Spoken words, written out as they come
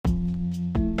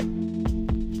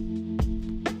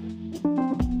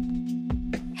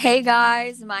Hey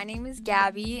guys, my name is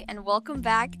Gabby, and welcome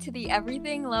back to the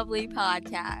Everything Lovely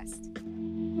podcast.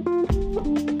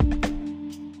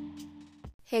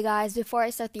 Hey guys, before I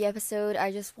start the episode,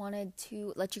 I just wanted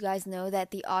to let you guys know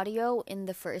that the audio in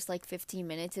the first 15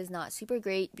 minutes is not super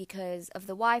great because of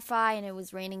the Wi-Fi and it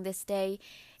was raining this day,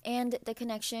 and the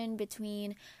connection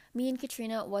between me and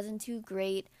Katrina wasn't too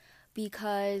great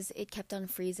because it kept on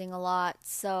freezing a lot.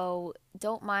 So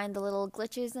don't mind the little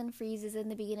glitches and freezes in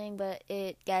the beginning, but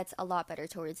it gets a lot better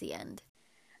towards the end.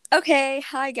 Okay,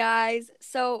 hi guys.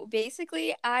 So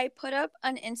basically, I put up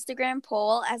an Instagram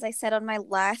poll, as I said on my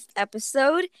last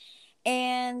episode,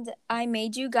 and I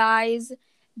made you guys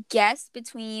guess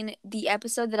between the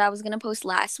episode that I was going to post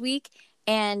last week,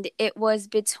 and it was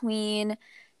between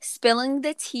spilling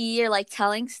the tea or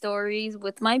telling stories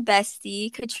with my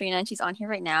bestie, Katrina, and she's on here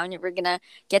right now, and we're going to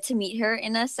get to meet her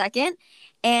in a second.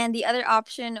 And the other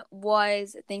option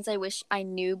was things I wish I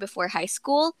knew before high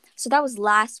school. So that was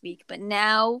last week, but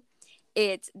now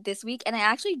it's this week, and I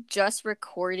actually just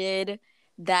recorded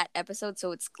that episode,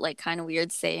 so it's kind of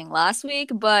weird saying last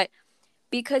week, but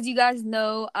because you guys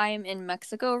know I'm in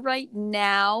Mexico right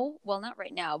now. Well, not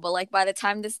right now, but by the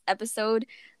time this episode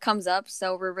comes up,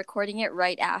 so we're recording it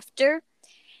right after.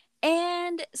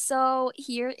 And so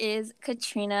here is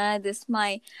Katrina, this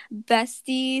my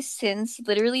bestie since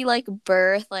literally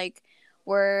birth.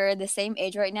 We're the same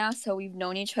age right now, so we've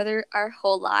known each other our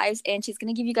whole lives, and she's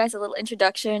going to give you guys a little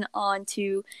introduction on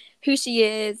to who she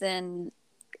is and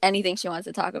anything she wants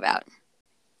to talk about.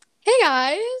 Hey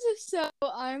guys, so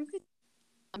I'm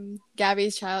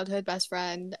Gabby's childhood best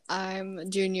friend.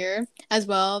 I'm junior as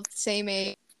well, same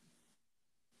age.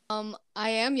 I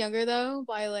am younger though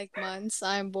by months.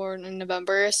 I'm born in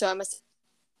November, so I'm a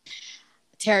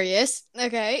Terrius.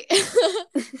 Okay.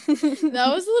 That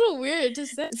was a little weird to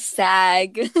say.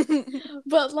 Sag.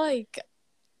 But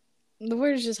the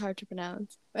word is just hard to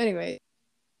pronounce. Anyway.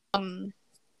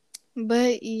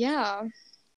 But yeah.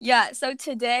 Yeah, so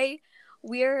today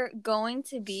we're going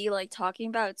to be talking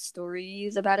about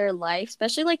stories about our life,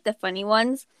 especially the funny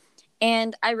ones.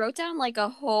 And I wrote down a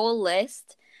whole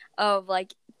list of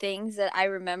things that I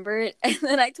remembered, and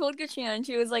then I told Katrina, and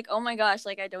she was like, "Oh my gosh,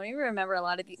 I don't even remember a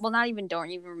lot of these." Well, not even don't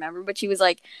even remember, but she was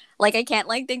like I can't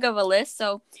think of a list.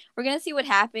 So we're gonna see what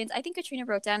happens. I think Katrina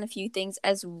wrote down a few things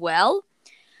as well.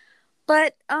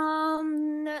 But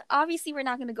obviously we're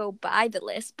not going to go by the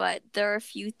list, but there are a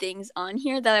few things on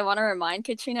here that I want to remind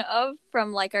Katrina of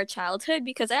from our childhood,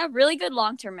 because I have really good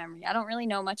long-term memory. I don't really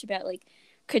know much about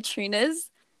Katrina's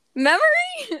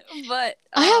memory, but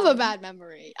I have a bad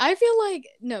memory. I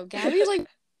feel Gabby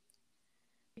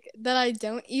that I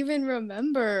don't even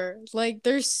remember.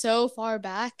 They're so far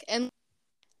back, and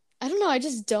I don't know, I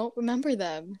just don't remember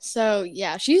them. So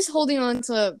yeah, she's holding on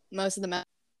to most of the memories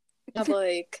of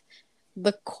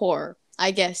the core,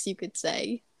 I guess you could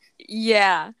say.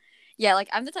 Yeah.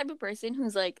 I'm the type of person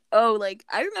who's I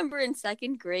remember in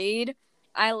second grade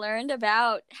I learned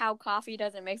about how coffee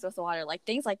doesn't mix with water,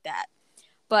 things like that.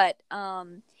 But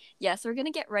yeah, so we're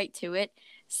gonna get right to it.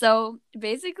 So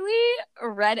basically,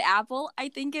 Red Apple I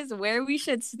think is where we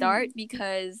should start,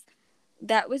 because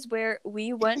that was where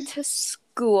we went to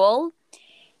school.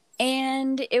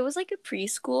 And it was a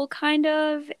preschool kind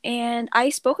of, and I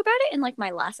spoke about it in my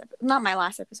not my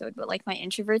last episode, but my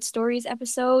introvert stories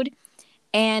episode.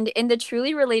 And in the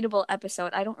truly relatable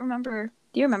episode, I don't remember.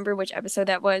 Do you remember which episode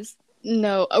that was?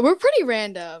 No, we're pretty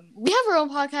random. We have our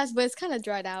own podcast, but it's kind of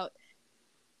dried out.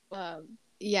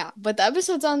 Yeah, but the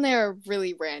episodes on there are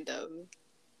really random.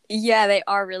 Yeah, they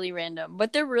are really random,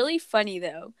 but they're really funny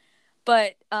though.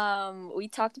 But we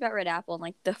talked about Red Apple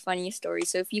and the funniest stories.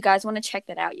 So if you guys want to check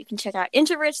that out, you can check out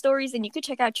Introvert Stories, and you could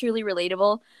check out Truly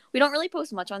Relatable. We don't really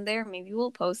post much on there. Maybe we'll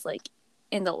post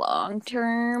in the long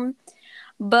term,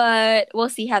 but we'll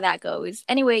see how that goes.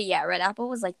 Anyway, yeah, Red Apple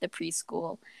was the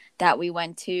preschool that we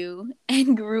went to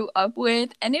and grew up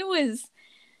with, and it was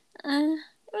an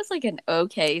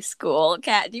okay school.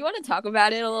 Kat, do you want to talk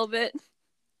about it a little bit?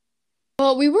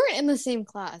 Well, we weren't in the same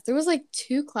class. There was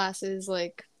two classes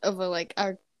of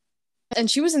our, and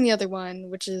she was in the other one,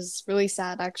 which is really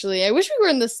sad actually. I wish we were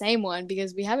in the same one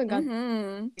because we haven't gone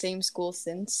to the same school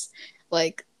since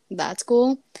that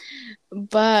school.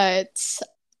 But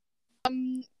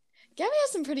Gabby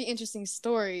has some pretty interesting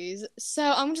stories, so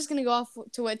I'm just gonna go off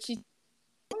to what she. I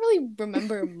don't really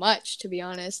remember much, to be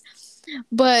honest.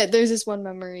 But there's this one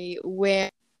memory where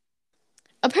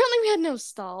apparently we had no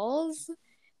stalls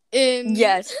in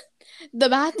the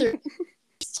bathroom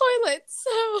toilet,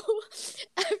 so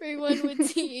everyone would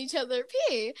see each other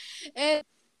pee, and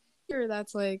sure,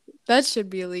 that should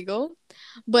be illegal.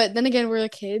 But then again, we're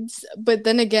kids. But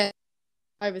then again,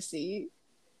 privacy.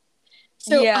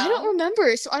 So I Yeah. don't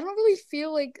remember. So I don't really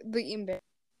feel like the embarrassment.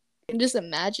 I can just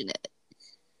imagine it.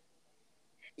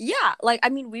 Yeah, like I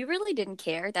mean, we really didn't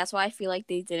care. That's why I feel like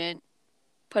they didn't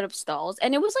put up stalls.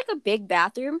 And it was like a big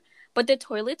bathroom, but the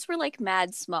toilets were like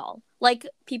mad small. Like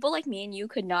people like me and you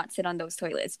could not sit on those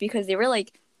toilets because they were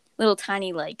like little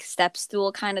tiny like step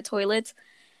stool kind of toilets.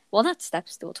 Well, not step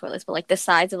stool toilets, but like the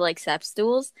size of like step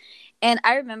stools. And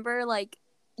I remember like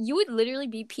you would literally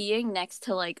be peeing next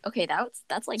to like okay,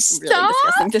 that's like really Stop!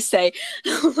 disgusting to say.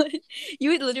 You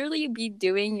would literally be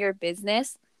doing your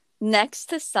business next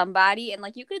to somebody and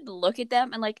like you could look at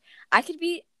them and like I could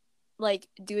be like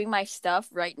doing my stuff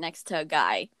right next to a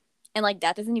guy. And like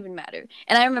that doesn't even matter.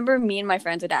 And I remember me and my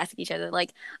friends would ask each other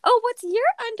like, "Oh, what's your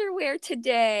underwear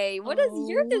today? What does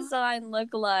your Oh design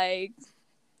look like?"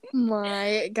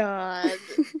 my god.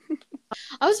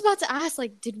 I was about to ask,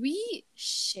 like, did we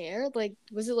share? Like,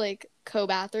 was it like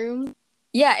co-bathroom?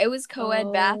 Yeah, it was co-ed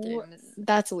Oh, bathrooms.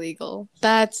 that's illegal.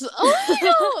 That's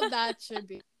illegal. That should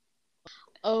be.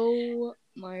 Oh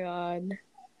my god.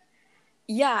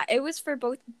 Yeah, it was for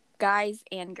both guys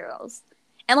and girls.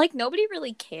 And like nobody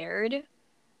really cared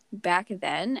back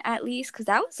then at least cuz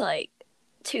that was like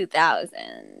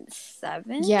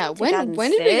 2007, Yeah, when did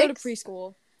we go to 2006.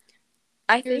 preschool?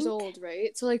 I Years think old,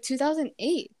 right? So like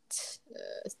 2008,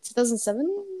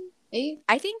 2007, 8.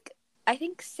 I think I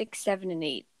think 6, 7 and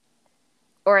 8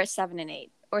 or a 7 and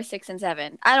 8 or 6 and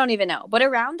 7. I don't even know, but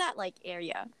around that like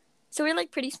area. So we are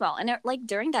like pretty small and like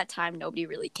during that time nobody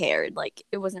really cared. Like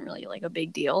it wasn't really like a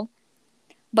big deal.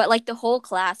 But like the whole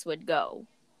class would go.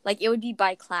 Like it would be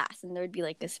by class and there would be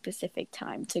like a specific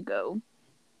time to go.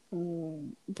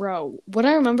 Bro, what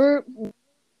I remember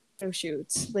photo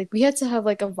shoots. Like we had to have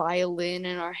like a violin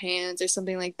in our hands or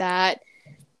something like that.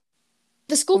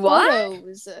 The school What?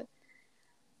 photos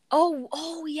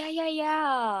Oh, yeah, yeah,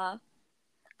 yeah.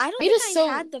 I don't made think us I so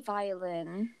had the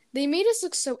violin. they made us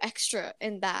look so extra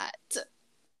in that.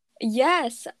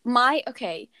 Yes, my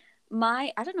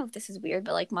I don't know if this is weird,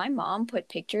 but like my mom put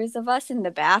pictures of us in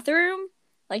the bathroom,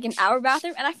 like in our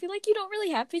bathroom, and I feel like you don't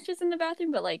really have pictures in the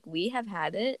bathroom, but like we have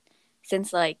had it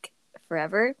since like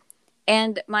forever.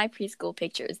 And my preschool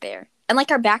picture is there. And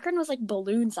like our background was like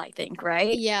balloons, I think,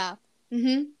 right? Yeah. Mm-hmm.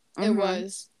 It Mm-hmm.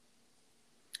 was.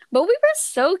 But we were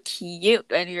so cute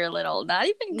when we were little, not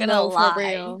even gonna No, for lie.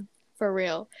 real. For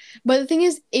real. But the thing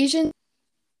is, Asians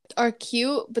are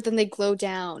cute, but then they glow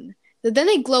down. But then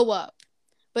they glow up.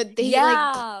 But they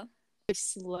like glow Yeah.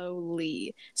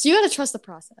 slowly. So you gotta trust the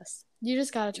process. You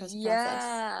just gotta trust the process.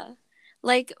 Yeah.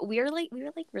 Like we were like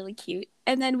really cute,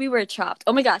 and then we were chopped.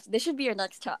 Oh my gosh, this should be our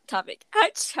next topic. How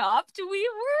chopped we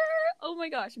were! Oh my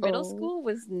gosh, middle Oh. school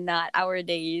was not our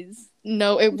days.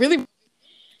 No, it really.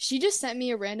 She just sent me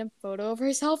a random photo of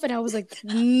herself, and I was like,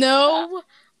 no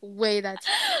way, that's.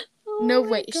 No Oh my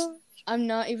way. gosh. I'm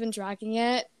not even dragging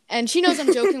it. And she knows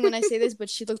I'm joking when I say this,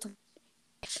 but she looked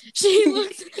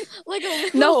like a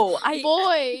little No, I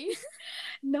boy.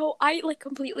 no, I like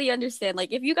completely understand.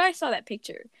 Like if you guys saw that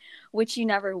picture, which you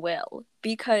never will,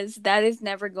 because that is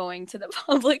never going to the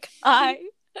public eye.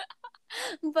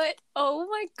 But oh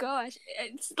my gosh,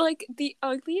 it's like the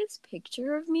ugliest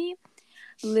picture of me.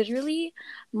 Literally,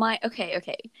 my okay.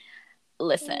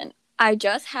 Listen, I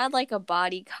just had like a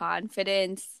body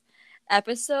confidence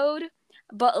episode,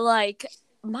 but like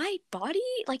my body,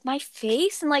 like my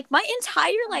face and like my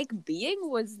entire like being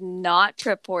was not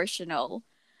proportional.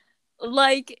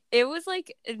 Like it was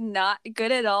like not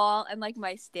good at all and like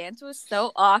my stance was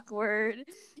so awkward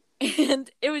and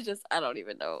it was just I don't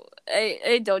even know.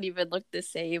 I don't even look the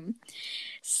same.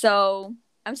 So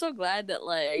I'm so glad that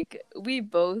like we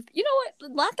both you know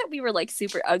what, not that we were like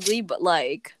super ugly, but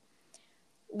like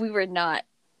we were not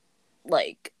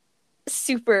like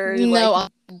super like No, I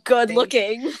good think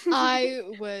looking. I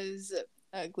was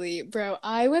ugly, bro.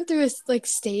 I went through a like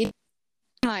stage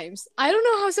times. I don't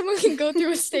know how someone can go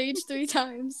through a stage 3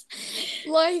 times.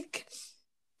 Like,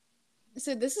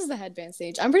 so this is the headband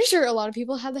stage. I'm pretty sure a lot of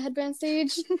people had the headband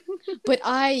stage, but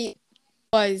I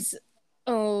was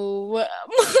oh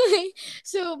my.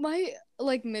 So my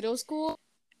like middle school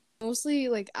mostly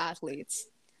like athletes.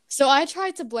 So I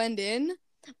tried to blend in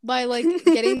by like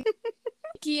getting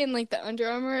Nike and like the Under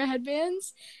Armour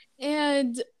headbands,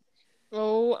 and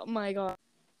oh my god.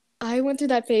 I went through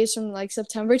that phase from like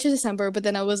September to December, but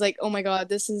then I was like, oh my god,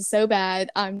 this is so bad.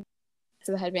 I'm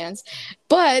to the headbands.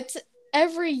 But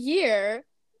every year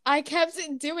I kept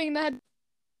doing that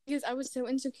because I was so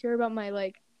insecure about my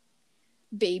like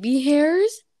baby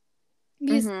hairs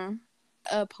because Mm-hmm.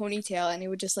 a ponytail and it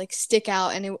would just like stick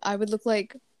out and I would look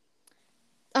like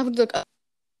I would look.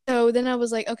 So then I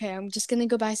was like, okay, I'm just gonna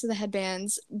go back to the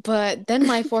headbands. But then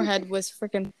my forehead was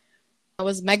freaking I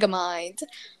was Megamind.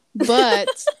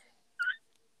 But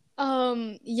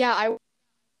yeah, I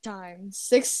time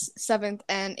 6th, 7th,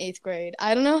 and 8th grade.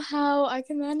 I don't know how I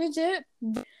can manage it.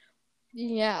 But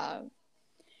yeah.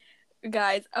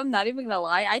 Guys, I'm not even gonna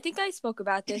lie. I think I spoke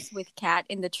about this with Kat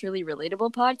in the Truly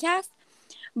Relatable podcast.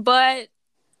 But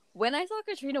when I saw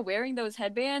Katrina wearing those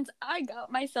headbands, I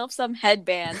got myself some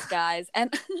headbands, guys.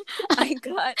 And I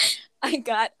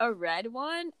got a red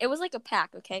one. It was like a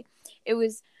pack, okay? It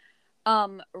was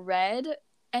red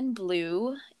and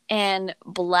blue and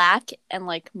black and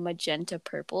like magenta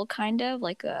purple kind of,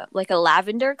 like a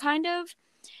lavender kind of.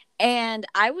 And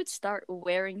I would start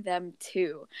wearing them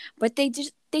too. But they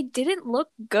didn't look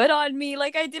good on me.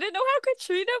 Like I didn't know how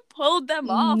Katrina pulled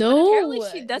them off. But apparently No,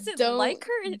 she doesn't don't like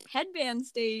her headband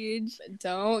stage.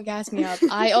 don't gas me up.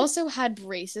 I also had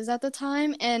braces at the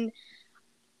time, and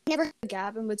I never had a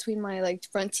gap in between my like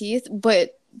front teeth,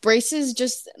 but braces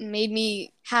just made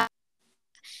me happy.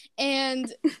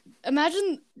 And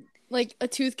imagine like a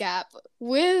tooth gap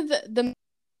with the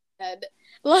head.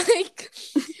 Like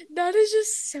that is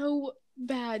just so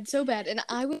bad, so bad. And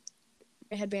I would wear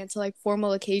my headband to like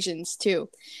formal occasions too.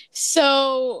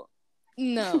 So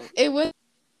no, it was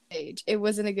stage. It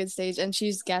wasn't a good stage, and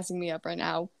she's gassing me up right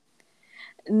now.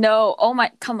 No, oh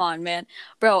my, come on, man.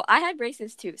 Bro, I had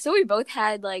braces too. So we both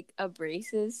had like a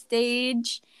braces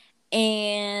stage.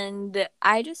 And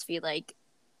I just feel like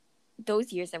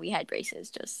those years that we had braces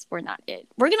just were not it.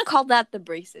 We're gonna call that the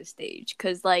braces stage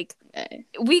because like Okay.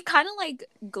 we kind of like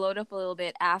glowed up a little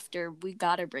bit after we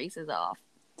got our braces off.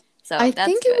 So I that's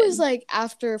think it was good. like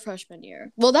after freshman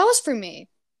year. Well, that was for me.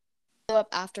 Up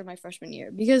after my freshman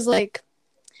year because like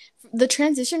the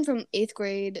transition from 8th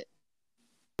grade,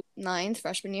 ninth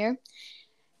freshman year,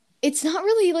 it's not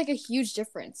really like a huge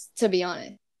difference to be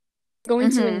honest. Going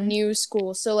to a Mm-hmm. new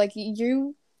school, so like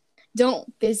you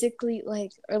don't physically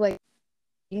like or like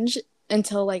change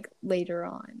until like later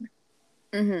on.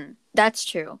 Mm-hmm. That's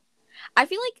true. I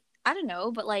feel like I don't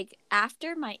know, but like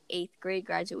after my 8th grade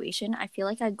graduation, I feel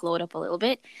like I glowed up a little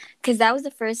bit because that was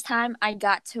the first time I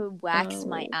got to wax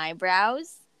my Oh,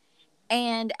 eyebrows.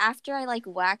 And after I like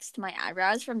waxed my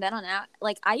eyebrows from then on out,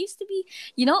 like I used to be,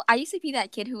 I used to be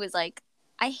that kid who was like,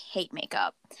 I hate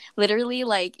makeup. Literally,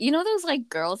 like, those like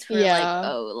girls who are like, yeah.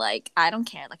 oh, like, I don't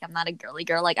care. Like, I'm not a girly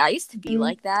girl. Like, I used to be Mm,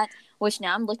 like that, which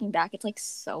now I'm looking back, it's like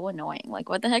so annoying. Like,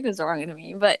 what the heck is wrong with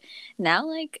me? But now,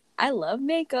 like, I love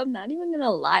makeup, not even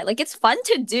gonna lie. Like, it's fun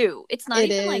to do. It's not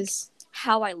it even like is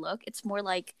how I look, it's more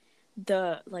like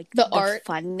the the art.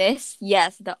 funness.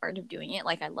 Yes, the art of doing it.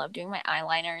 Like I love doing my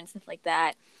eyeliner and stuff like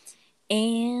that.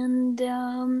 And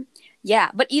yeah,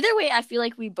 but either way I feel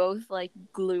like we both like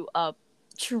glue up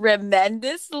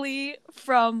tremendously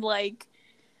from like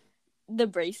the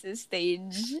braces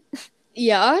stage.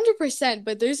 Yeah, 100%.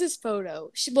 But there's this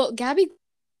photo. Well, Gabby,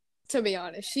 to be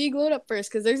honest, she glowed up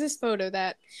first because there's this photo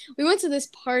that we went to this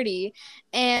party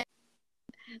and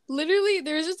literally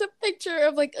there was just a picture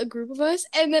of like a group of us,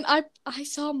 and then I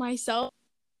saw myself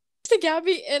to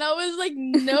Gabby, and I was like,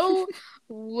 no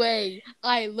way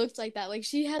I looked like that. Like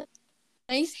she had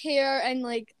nice hair and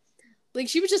like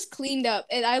she was just cleaned up,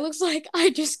 and I looks like I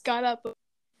just got up.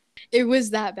 It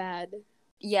was that bad.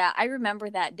 Yeah, I remember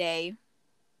that day.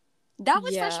 That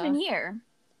was freshman Yeah, year.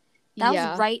 That was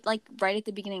yeah. right at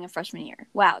the beginning of freshman year.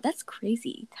 Wow, that's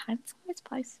crazy. Time flies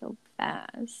by so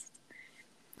fast.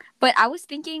 But I was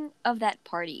thinking of that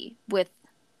party with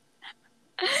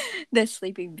the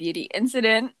Sleeping Beauty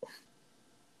incident.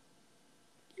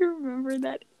 You remember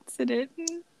that incident?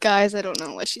 Guys, I don't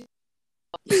know what she.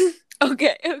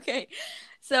 Okay, okay.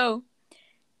 So,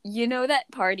 you know that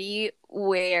party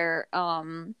where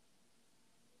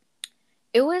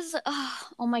it was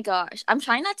oh my gosh. I'm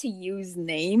trying not to use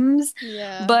names,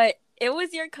 Yeah. but it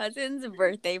was your cousin's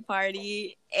birthday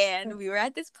party and we were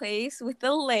at this place with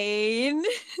Elaine.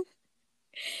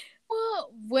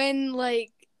 Well, when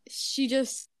like she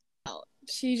just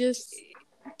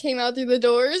came out through the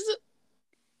doors.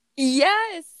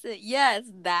 Yes, yes,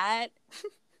 that.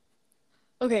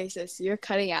 Okay, sis, you're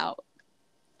cutting out.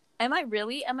 Am I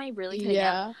really? Am I really cutting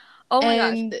out? Yeah. Oh my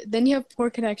gosh. And then you have poor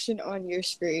connection on your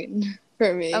screen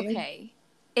for me. Okay.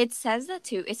 It says that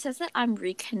too. It says that I'm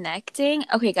reconnecting.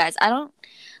 Okay, guys, I don't.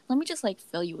 Let me just like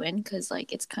fill you in because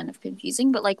like it's kind of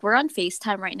confusing. But like we're on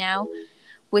FaceTime right now,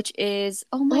 which is.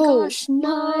 Oh my Oh gosh, my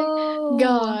no.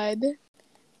 god.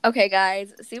 Okay,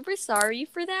 guys, super sorry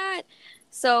for that.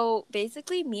 So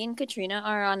basically, me and Katrina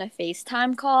are on a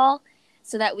FaceTime call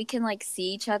so that we can like see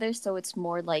each other. So it's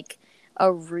more like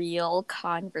a real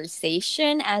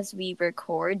conversation as we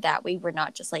record. That way, we're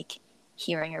not just like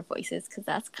hearing our voices because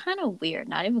that's kind of weird.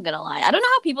 Not even gonna lie. I don't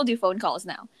know how people do phone calls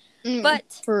now.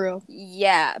 But for real.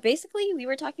 yeah, basically we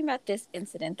were talking about this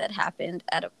incident that happened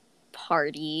at a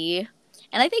party.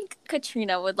 And I think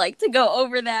Katrina would like to go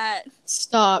over that.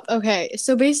 Stop. Okay,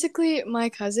 so basically, my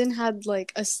cousin had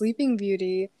like a Sleeping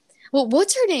Beauty. Well,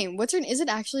 what's her name? Is it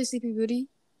actually Sleeping Beauty?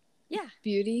 Yeah.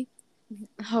 Beauty?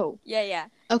 Oh. Yeah.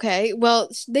 Okay, well,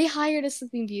 they hired a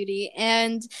Sleeping Beauty,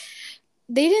 and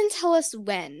they didn't tell us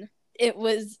when it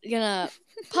was gonna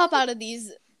pop out of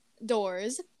these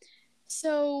doors.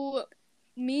 So,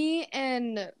 me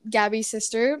and Gabby's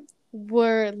sister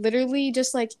were literally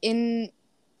just like in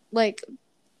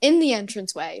the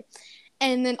entranceway,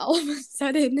 and then all of a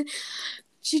sudden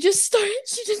she just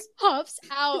pops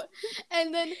out,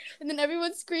 and then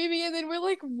everyone's screaming, and then we're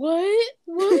like, what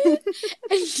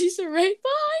and she's right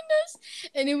behind us,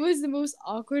 and it was the most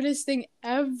awkwardest thing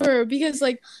ever because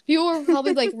like people were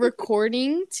probably like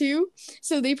recording too,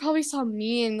 so they probably saw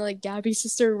me and like Gabby's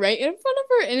sister right in front of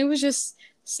her, and it was just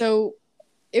so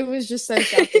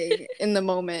shocking in the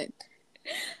moment.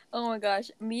 Oh my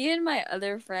gosh. Me and my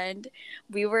other friend,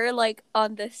 we were like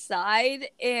on the side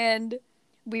and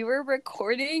we were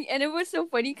recording, and it was so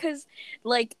funny because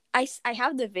like I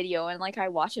have the video and like I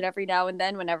watch it every now and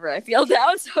then whenever I feel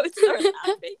down, so I start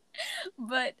laughing.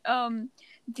 But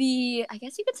the, I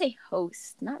guess you could say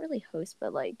host, not really host,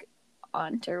 but like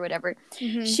aunt or whatever,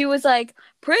 she was like,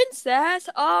 Princess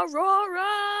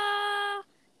Aurora,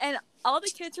 and all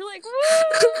the kids were like,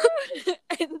 woo!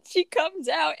 And she comes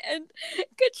out, and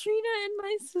Katrina and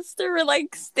my sister were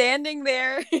like standing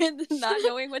there and not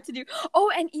knowing what to do. Oh,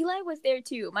 and Eli was there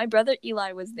too. My brother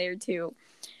Eli was there too.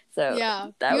 So yeah,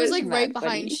 that he was like right funny.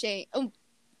 behind Shane.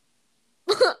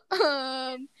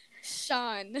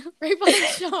 Sean, right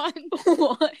behind Sean.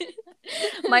 What?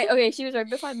 She was right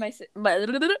behind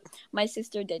my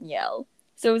sister Danielle.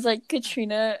 So it was like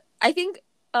Katrina. I think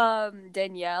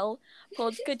Danielle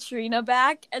pulled Katrina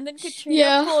back, and then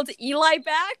Katrina pulled Eli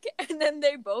back, and then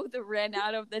they both ran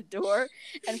out of the door,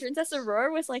 and Princess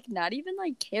Aurora was like not even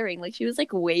like caring, like she was like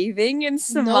waving and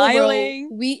smiling.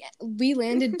 No, bro. We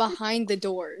landed behind the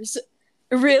doors.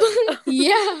 Really?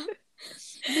 Yeah.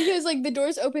 Because like the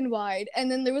doors opened wide, and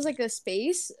then there was like a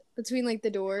space between like the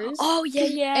doors. Oh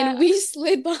yeah. And we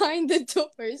slid behind the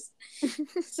doors.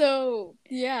 So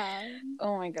yeah.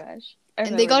 Oh my gosh.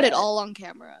 And they got it all on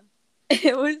camera.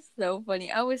 It was so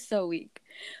funny. I was so weak.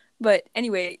 But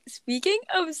anyway, speaking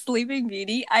of Sleeping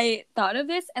Beauty, I thought of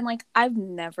this, and like I've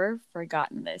never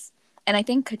forgotten this. And I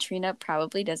think Katrina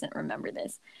probably doesn't remember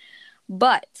this.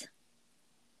 But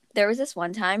there was this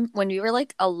one time when we were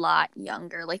like a lot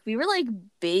younger. Like we were like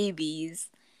babies.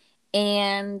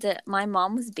 And my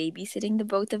mom was babysitting the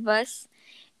both of us.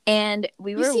 And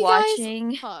we were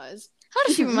watching. Guys, pause. How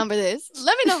does she remember this?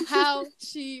 Let me know how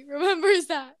she remembers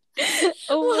that.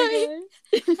 Oh my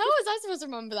gosh. How was I supposed to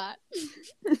remember that?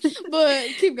 But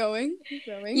keep going.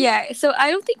 Yeah, so I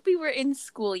don't think we were in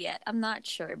school yet. I'm not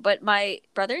sure. But my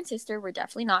brother and sister were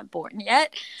definitely not born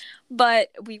yet.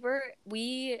 But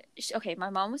okay, my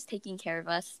mom was taking care of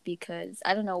us because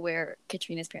I don't know where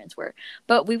Katrina's parents were.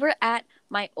 But we were at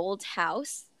my old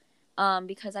house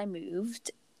because I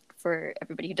moved, for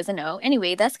everybody who doesn't know.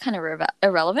 Anyway, that's kind of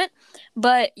irrelevant.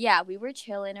 But yeah, we were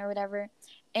chilling or whatever.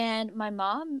 And my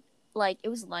mom, like, it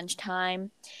was lunchtime.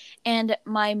 And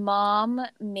my mom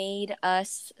made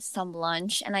us some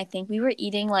lunch. And I think we were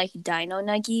eating, like, dino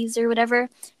nuggies or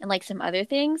whatever. And, like, some other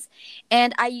things.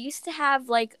 And I used to have,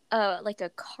 like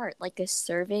a cart, like a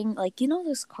serving. Like, you know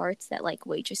those carts that, like,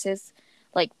 waitresses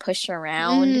like push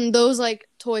around, those like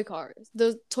toy cars,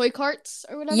 those toy carts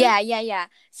or whatever. Yeah.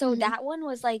 So that one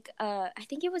was like I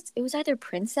think it was either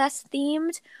princess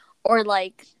themed or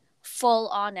like full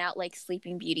on out like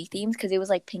Sleeping Beauty themed, because it was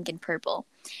like pink and purple.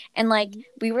 And like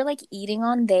we were like eating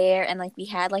on there, and like we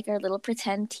had like our little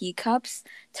pretend teacups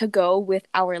to go with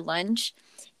our lunch,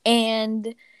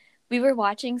 and we were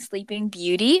watching Sleeping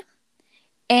Beauty.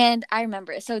 And I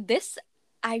remember, so this,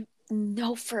 I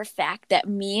know for a fact that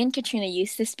me and Katrina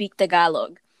used to speak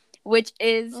Tagalog, which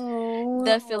is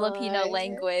the Filipino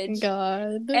language.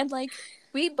 God. And like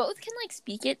we both can like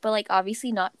speak it, but like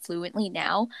obviously not fluently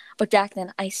now. But back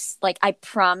then, I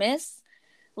promise,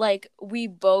 like we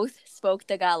both spoke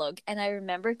Tagalog, and I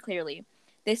remember clearly.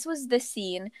 This was the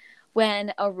scene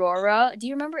when Aurora. Do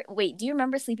you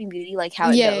remember Sleeping Beauty? Like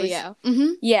how it goes? Yeah.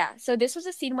 Yeah, so this was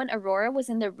a scene when Aurora was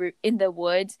in the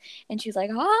woods, and she's like,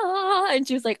 and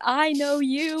she was like, I know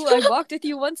you, I walked with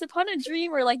you once upon a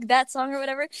dream, or like that song or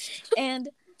whatever. And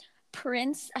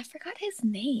Prince, I forgot his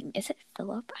name. Is it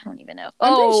Philip? I don't even know.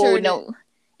 I'm pretty sure no.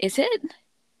 Is it?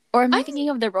 Or am I thinking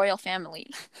of the royal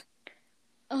family?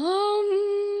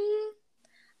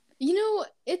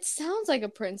 It sounds like a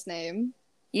prince name.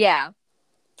 Yeah.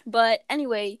 But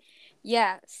anyway,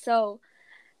 yeah, so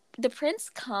the prince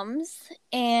comes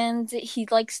and he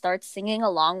like starts singing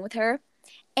along with her,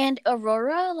 and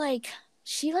Aurora like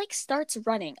she like starts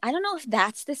running. I don't know if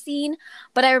that's the scene,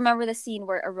 but I remember the scene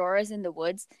where Aurora's in the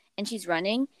woods and she's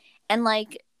running, and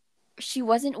like she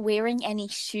wasn't wearing any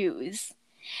shoes.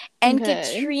 And Okay.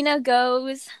 Katrina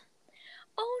goes,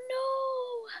 "Oh no,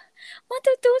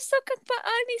 matutusok ang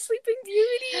paa ni Sleeping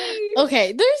Beauty." Okay,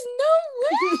 there's no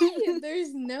way.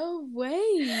 There's no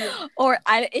way. Or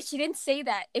if she didn't say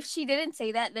that,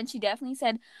 then she definitely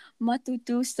said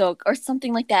matutusok or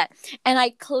something like that. And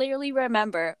I clearly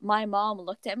remember my mom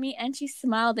looked at me and she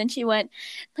smiled and she went,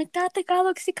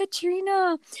 "Nagtatagalog si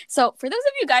Katrina." So for those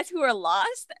of you guys who are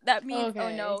lost, that means oh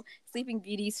Okay. no, Sleeping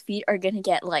Beauty's feet are gonna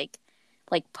get like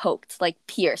poked, like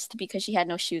pierced, because she had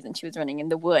no shoes and she was running in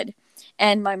the wood.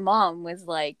 And my mom was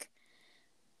like,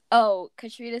 "Oh,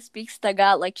 Katrina speaks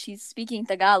Tagalog, like she's speaking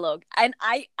Tagalog." And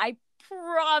I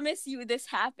promise you this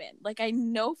happened. Like I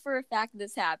know for a fact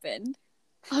this happened.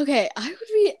 Okay,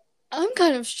 I'm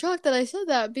kind of shocked that I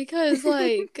said that because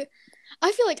like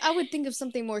I feel like I would think of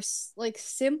something more like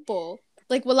simple,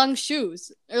 like walang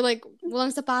shoes or like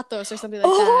walang zapatos or something like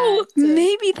Oh, that.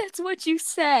 maybe that's what you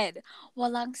said.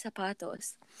 Walang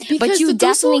sapatos. But Because you the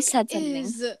definitely tusok said something.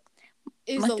 is a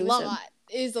Matusog. lot.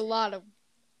 Is a lot of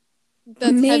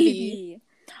that's heavy. Maybe.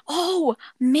 Oh,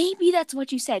 maybe that's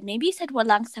what you said. Maybe you said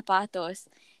walang sapatos,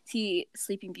 si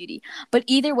Sleeping Beauty. But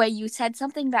either way, you said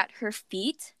something about her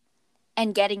feet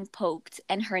and getting poked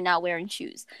and her not wearing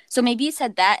shoes. So maybe you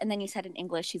said that and then you said in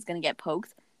English she's going to get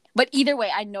poked. But either way,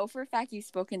 I know for a fact you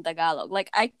spoke in Tagalog. Like,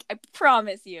 I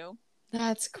promise you.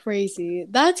 That's crazy.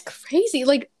 That's crazy.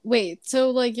 Like, wait, so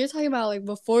like you're talking about like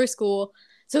before school.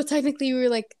 So technically you were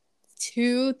like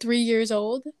 2, 3 years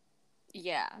old?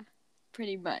 Yeah,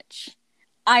 pretty much.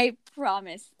 I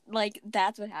promise. Like,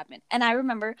 that's what happened. And I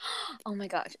remember, oh my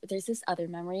gosh, there's this other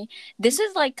memory. This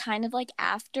is like kind of like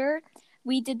after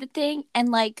we did the thing. And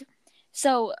like,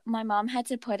 so my mom had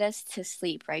to put us to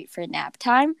sleep, right, for nap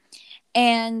time.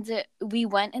 And we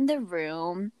went in the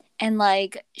room and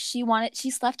like she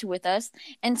slept with us.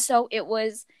 And so it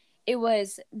was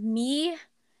me,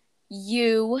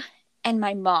 you, and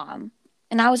my mom.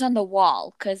 And I was on the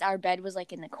wall because our bed was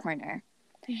like in the corner.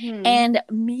 Mm-hmm. And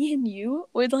me and you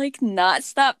would like not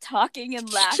stop talking and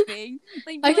laughing.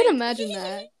 Like be I can like, imagine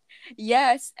that.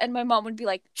 yes. And my mom would be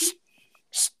like, shh,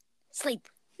 shh, sleep,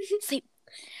 sleep.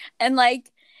 And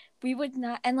like we would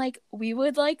not, and like we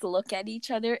would like look at each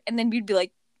other and then we'd be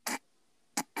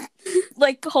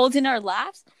like holding our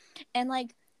laughs. And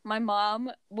like my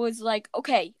mom was like,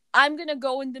 "Okay, I'm gonna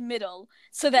go in the middle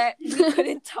so that we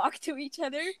couldn't talk to each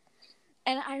other."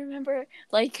 And I remember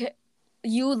like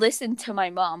you listened to my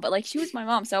mom, but like she was my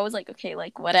mom, so I was like, okay,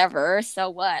 like whatever, so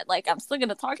what? Like I'm still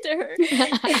gonna talk to her.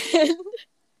 and,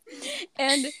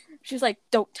 and she was like,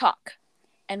 "Don't talk."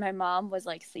 And my mom was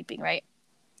like sleeping, right?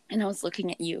 And I was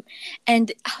looking at you,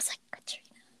 and I was like, "Katrina,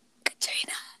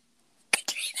 Katrina,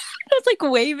 Katrina." I was like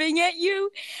waving at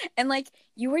you, and like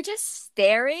you were just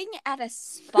staring at a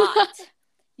spot.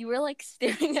 You were like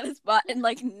staring at a spot and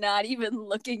like not even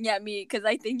looking at me because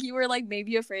I think you were like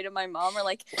maybe afraid of my mom or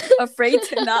like afraid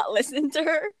to not listen to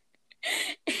her.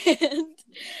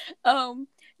 And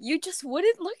you just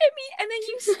wouldn't look at me, and then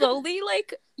you slowly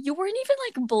like you weren't even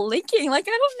like blinking. Like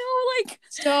I don't know, like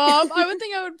Stop. I would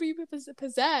think I would be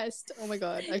possessed. Oh my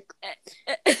god.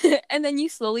 and then you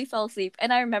slowly fell asleep.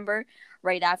 And I remember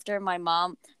right after my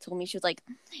mom told me, she was like,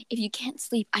 "If you can't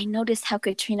sleep, I noticed how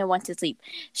Katrina wants to sleep.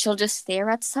 She'll just stare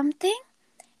at something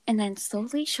and then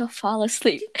slowly she'll fall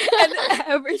asleep." And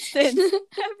ever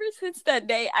since that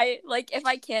day, I like if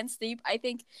I can't sleep, I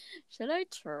think, should I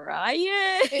try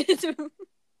it?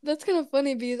 That's kind of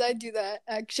funny because I do that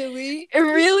actually.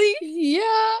 Really?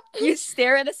 Yeah. You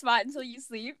stare at a spot until you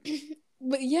sleep?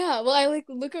 But yeah, well I like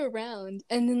look around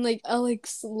and then like I'll like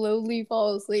slowly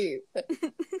fall asleep.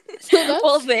 So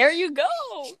Well, there you go.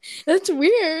 that's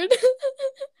weird.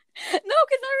 No,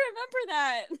 because I remember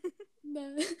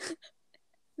that.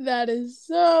 That is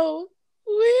so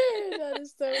weird. That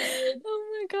is so weird.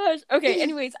 Oh my gosh. Okay,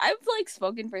 anyways, I've like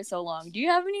spoken for so long. Do you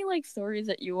have any like stories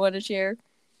that you want to share?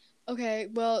 Okay,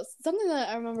 well, something that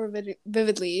I remember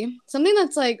vividly, something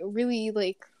that's like really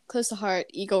like close to heart,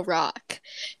 Eagle Rock.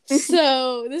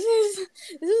 So this is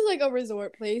like a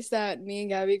resort place that me and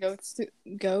Gabby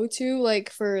go to like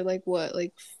for like what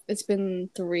like it's been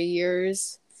 3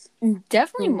 years.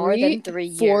 Definitely more than 3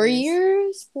 years. 4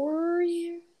 years. 4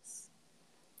 years.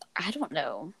 I don't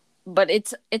know, but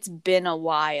it's been a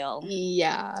while.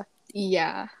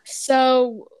 Yeah.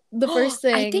 So the first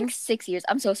I think thing. 6 years.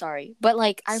 I'm so sorry. But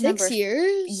like I remember 6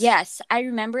 years? yes, I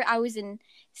remember I was in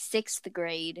 6th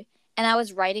grade and I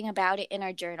was writing about it in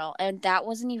our journal and that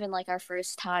wasn't even like our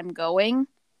first time going.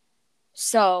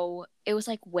 So, it was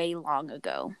like way long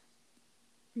ago.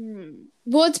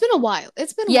 Well, it's been a while.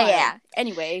 It's been a Yeah, while. yeah.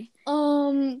 Anyway.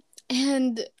 And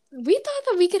we thought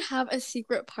that we could have a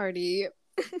secret party.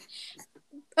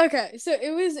 Okay, so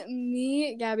it was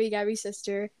me, Gabby's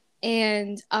sister,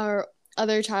 and our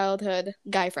other childhood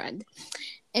guy friend.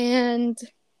 And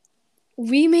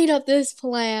we made up this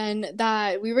plan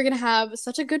that we were gonna have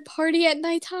such a good party at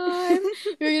nighttime.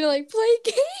 We were gonna like play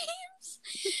games.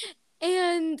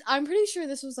 And I'm pretty sure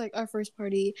this was like our first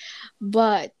party,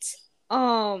 but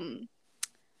the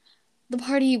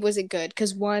party wasn't good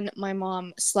because one, my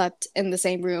mom slept in the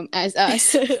same room as us.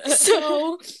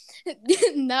 So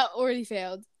that already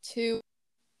failed. Two,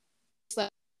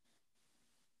 slept.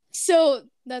 So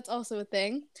that's also a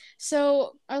thing.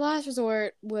 So our last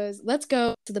resort was let's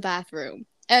go to the bathroom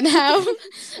and have a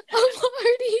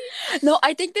party. No,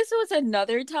 I think this was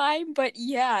another time, but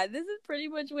yeah, this is pretty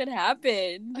much what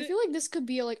happened. I feel like this could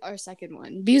be like our second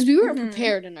one because we weren't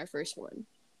prepared in our first one.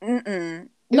 Mm-mm.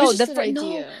 It was just an idea.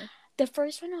 No, the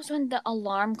first one was when the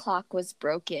alarm clock was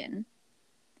broken.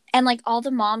 And like all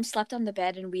the moms slept on the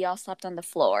bed and we all slept on the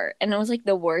floor. And it was like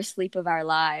the worst sleep of our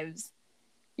lives.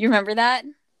 You remember that?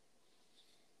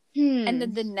 And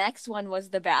then the next one was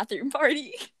the bathroom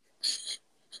party.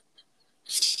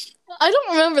 I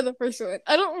don't remember the first one.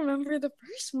 I don't remember the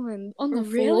first one on the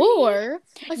floor.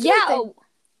 Yeah.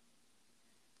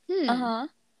 Uh-huh.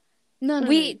 No.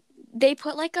 They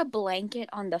put like a blanket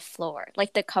on the floor.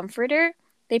 Like the comforter,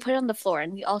 they put it on the floor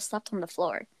and we all slept on the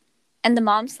floor. And the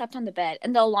mom slept on the bed.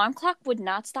 And the alarm clock would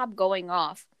not stop going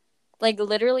off. Like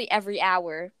literally every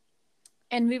hour.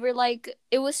 And we were like,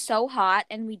 it was so hot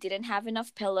and we didn't have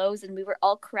enough pillows and we were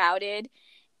all crowded.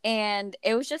 And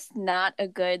it was just not a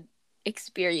good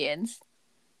experience.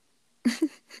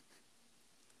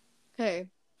 Okay,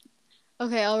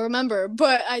 I'll remember,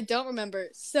 but I don't remember.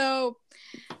 So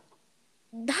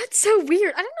that's so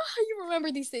weird. I don't know how you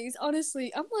remember these things.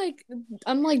 Honestly, I'm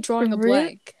like drawing a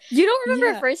blank. You don't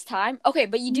remember first time? Okay,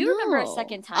 but you do remember a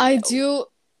second time. I do.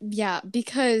 Yeah,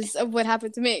 because of what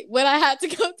happened to me, what I had to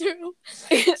go through.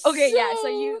 Okay,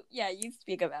 you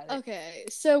speak about it. Okay,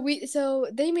 so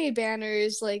they made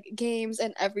banners, like games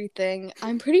and everything.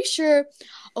 I'm pretty sure.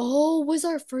 Oh, was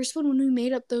our first one when we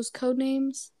made up those code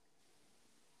names?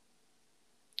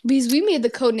 Because we made the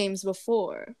code names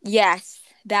before. Yes,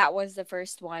 that was the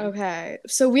first one. Okay,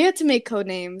 so we had to make code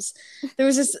names. There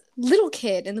was this little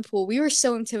kid in the pool. We were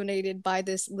so intimidated by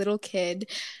this little kid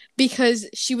because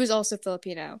she was also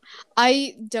Filipino.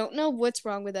 I don't know what's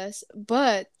wrong with us,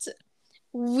 but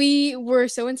we were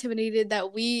so intimidated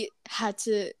that we thought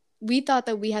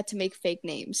that we had to make fake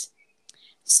names.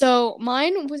 So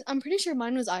I'm pretty sure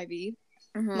mine was Ivy.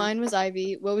 Mm-hmm. Mine was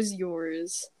Ivy. What was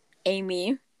yours?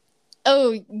 Amy.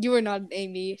 Oh, you are not an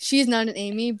Amy. She is not an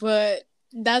Amy, but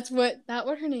that's what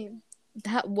her name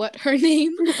that's what her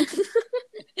name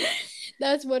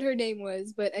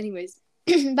was. But anyways,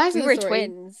 back to the story. We were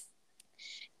twins.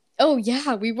 Oh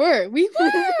yeah, we were.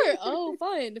 Oh,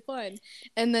 fun.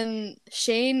 And then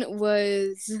Shane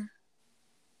was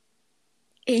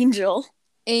Angel,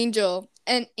 and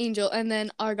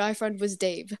then our guy friend was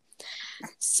Dave.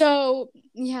 So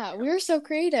yeah, we were so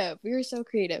creative.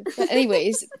 But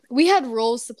anyways, we had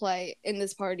roles to play in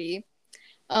this party.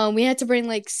 We had to bring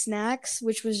like snacks,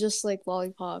 which was just like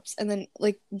lollipops, and then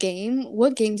like game.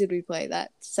 What game did we play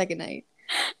that second night?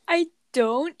 I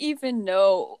don't even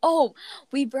know. Oh,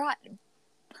 we brought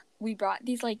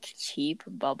these like cheap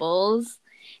bubbles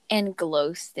and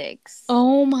glow sticks.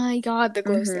 Oh my god, the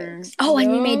glow sticks. Oh,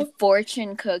 and we made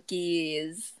fortune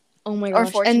cookies. Oh my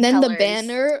gosh. And then the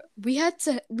banner,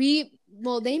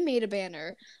 they made a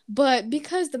banner, but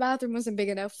because the bathroom wasn't big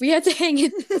enough, we had to hang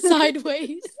it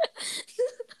sideways.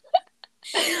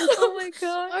 Oh my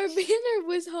god. Our banner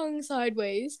was hung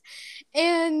sideways.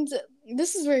 And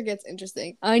this is where it gets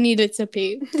interesting. I needed to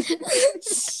pee.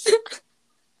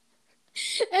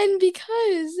 And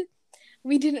because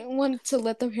we didn't want to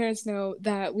let the parents know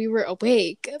that we were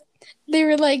awake, they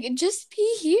were like, just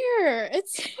pee here.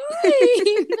 It's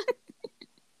fine.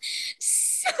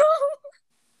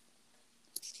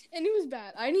 And it was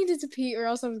bad. I needed to pee or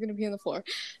else I was going to pee on the floor.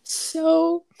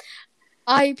 So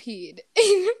I peed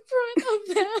in front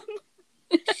of them.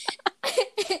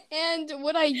 And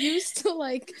what I used to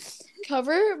like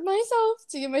cover myself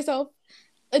to give myself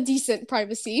a decent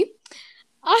privacy,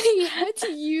 I had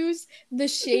to use the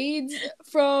shades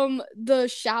from the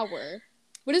shower.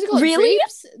 what is it called? Really?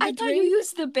 Drapes? I The thought you drapes?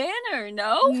 used the banner,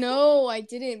 no? No, I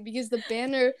didn't because the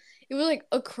banner it was like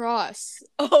across.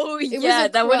 Oh, It was yeah,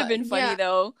 that would have across. been funny, Yeah.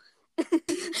 though.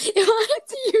 If I had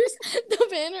to use the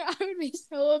banner, I would be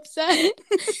so upset.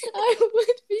 I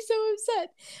would be so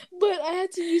upset. But I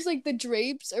had to use like the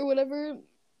drapes or whatever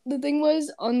the thing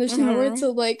was on the shower to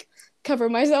like cover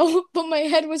myself, but my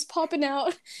head was popping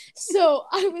out. So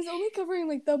I was only covering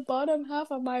like the bottom half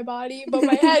of my body, but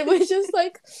my head was just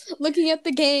like looking at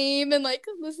the game and like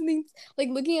listening, like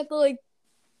looking at the like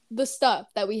the stuff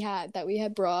that we had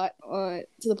brought on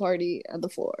to the party on the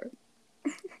floor.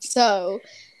 So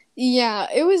yeah,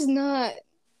 it was not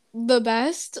the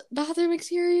best bathroom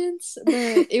experience,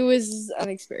 but it was an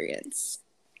experience.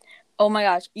 Oh my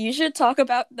gosh, you should talk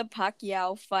about the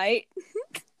Pacquiao fight.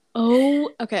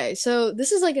 Oh, okay. So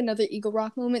this is like another Eagle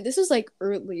Rock moment. This was like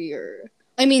earlier.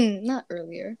 I mean, not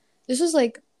earlier. This was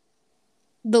like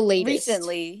the latest.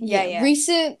 Recently. Yeah.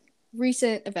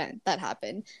 Recent event that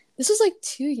happened. This was like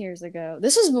 2 years ago.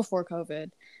 This was before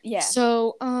COVID. Yeah.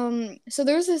 So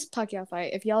there was this Pacquiao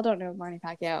fight. If y'all don't know Manny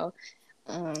Pacquiao,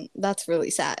 that's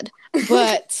really sad.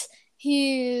 But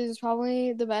he's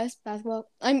probably the best basketball.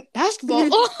 Basketball.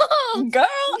 Girl,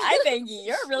 I think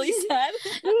you're really sad.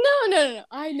 No.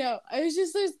 I know. I was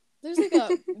just there's like a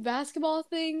basketball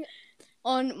thing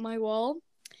on my wall.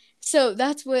 So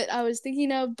that's what I was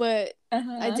thinking of, but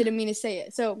I didn't mean to say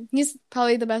it. So he's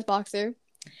probably the best boxer.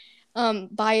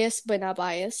 Biased but not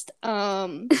biased.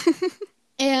 And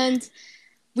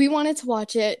we wanted to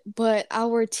watch it, but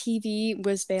our TV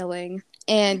was failing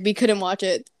and we couldn't watch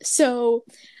it. So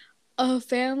a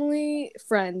family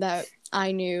friend that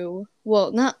I knew,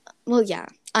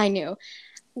 I knew,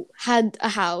 had a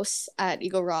house at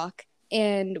Eagle Rock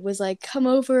and was like, come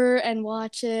over and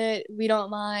watch it. We don't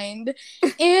mind.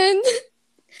 And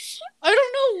I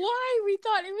don't know why we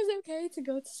thought it was okay to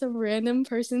go to some random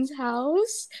person's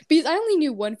house because I only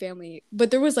knew one family,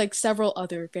 but there was like several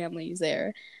other families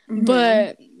there.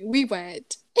 But we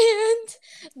went,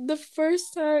 and the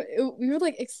first time we were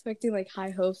like expecting like high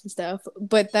hopes and stuff,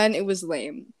 but then it was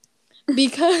lame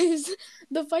because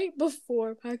the fight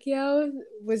before Pacquiao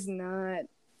was not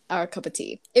our cup of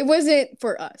tea. It wasn't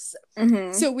for us.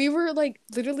 So we were like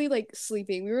literally like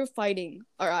sleeping. We were fighting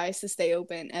our eyes to stay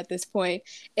open at this point.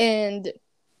 And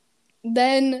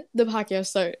then the Pacquiao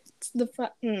starts. The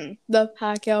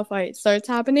Pacquiao fight starts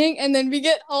happening, and then we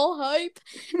get all hype,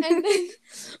 and then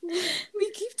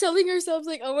we keep telling ourselves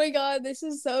like, "Oh my god, this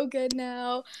is so good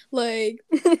now! Like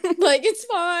it's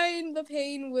fine. The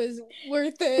pain was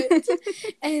worth it."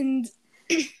 And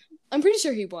I'm pretty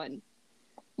sure he won.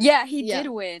 Yeah, he did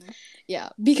win. Yeah,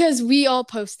 because we all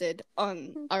posted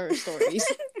on our stories.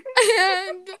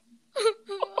 And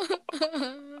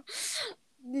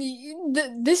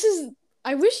this is,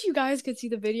 I wish you guys could see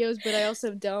the videos, but I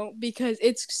also don't because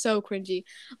it's so cringy.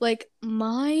 Like,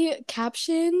 my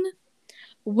caption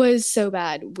was so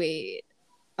bad. Wait,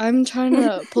 I'm trying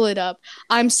to pull it up.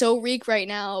 I'm so weak right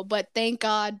now, but thank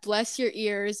God, bless your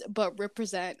ears, but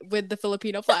represent with the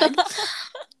Filipino flag.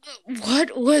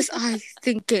 What was I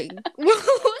thinking?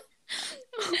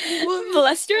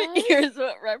 Bless your ears,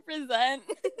 but represent.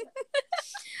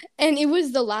 And it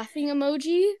was the laughing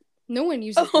emoji. No one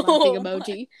uses the laughing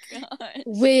emoji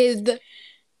with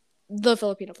the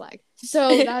Filipino flag.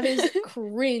 So that is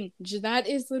cringe. That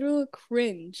is literal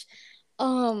cringe.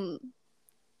 But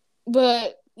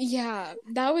yeah,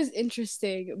 that was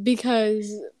interesting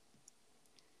because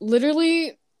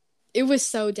literally it was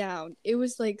so down. It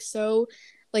was like so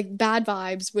like bad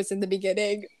vibes was in the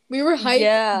beginning. We were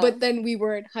hyped, but then we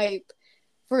weren't hyped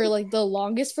for like the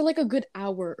longest, for like a good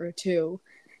hour or two.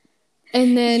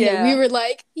 And then we were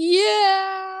like,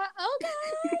 yeah, okay.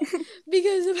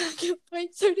 Because the Pacquiao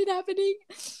fight started happening.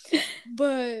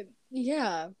 But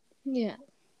yeah.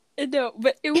 No,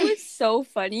 but it was so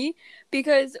funny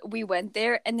because we went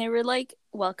there and they were like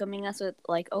welcoming us with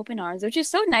like open arms, which is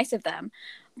so nice of them.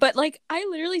 But like I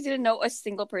literally didn't know a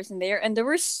single person there, and there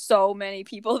were so many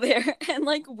people there, and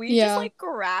like we just like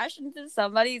crashed into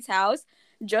somebody's house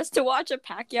just to watch a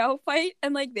Pacquiao fight,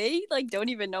 and like they like don't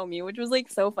even know me, which was like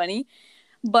so funny.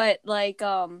 But like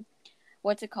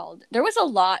what's it called? There was a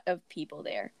lot of people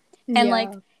there. And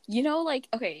like, you know, like,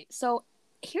 okay, so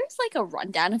here's like a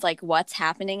rundown of like what's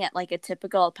happening at like a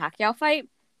typical Pacquiao fight.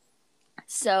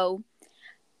 So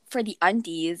for the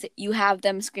undies, you have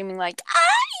them screaming like "Ay!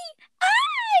 Ay!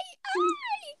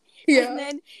 Ay!" And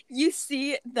then you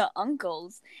see the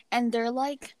uncles and they're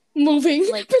like moving,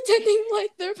 like pretending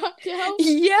like they're Pacquiao.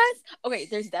 yes. Okay,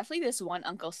 there's definitely this one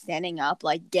uncle standing up,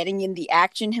 like getting in the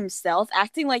action himself,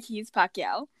 acting like he's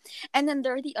Pacquiao. And then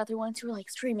there are the other ones who are like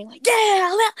screaming, like,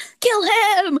 yeah, kill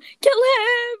him, kill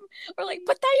him. Or like,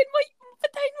 patayin mo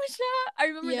siya. I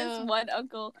remember this Yeah. one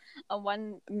uncle, a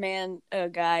one man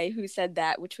guy who said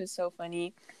that, which was so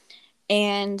funny.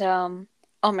 And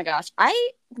oh my gosh,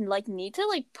 I like need to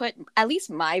like put at least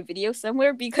my video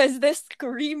somewhere because the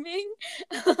screaming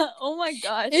oh my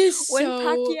gosh, It's when so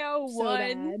Pacquiao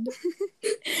won bad.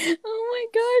 oh my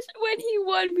gosh, when he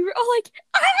won we were all like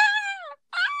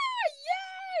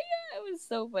yeah, it was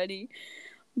so funny.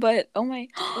 But oh my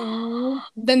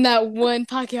Then that one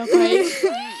Pacquiao fight.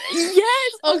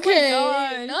 yes, oh my Okay,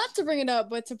 gosh, not to bring it up,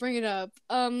 but to bring it up.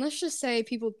 Let's just say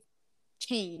people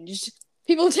changed.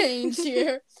 People changed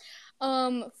here.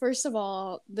 First of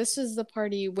all, this was the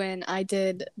party when I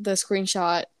did the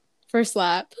screenshot first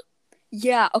lap.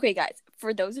 yeah, okay guys,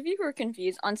 for those of you who are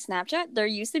confused, on Snapchat there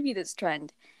used to be this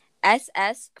trend,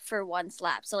 SS for one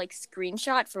slap. So like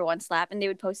screenshot for one slap, and they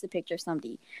would post a picture of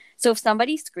somebody. So if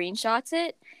somebody screenshots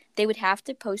it, they would have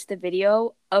to post a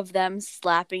video of them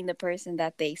slapping the person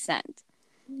that they sent.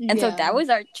 And so that was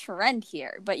our trend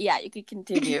here. But yeah, you could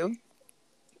continue.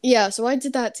 Yeah, so I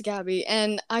did that to Gabby,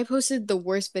 and I posted the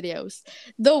worst videos.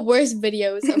 The worst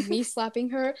videos of me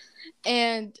slapping her,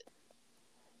 and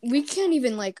we can't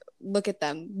even like look at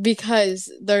them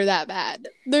because they're that bad.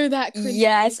 They're that cringy.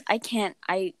 Yes, I can't.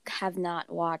 I have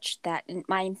not watched that in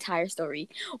my entire story.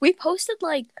 We posted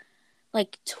like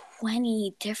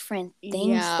 20 different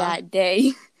things that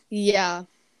day. Yeah.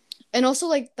 And also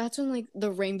like that's when like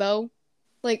the rainbow,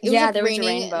 like it was Yeah, like there was a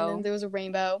raining and rainbow. then there was a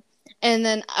rainbow. And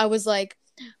then I was like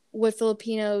what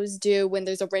Filipinos do when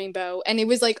there's a rainbow, and it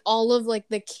was like all of like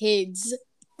the kids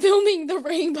filming the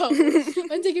rainbow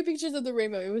and taking pictures of the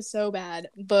rainbow. It was so bad.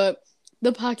 But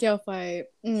the Pacquiao fight,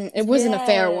 it wasn't a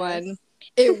fair one.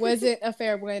 It wasn't a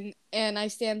fair one, and I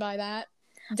stand by that.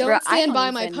 Don't stand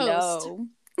by my post.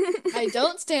 I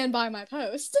don't stand by my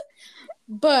post,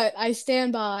 but I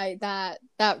stand by that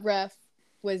ref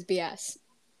was BS.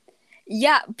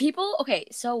 Yeah, people, okay,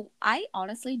 so I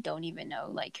honestly don't even know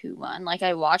like who won. Like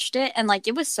I watched it and like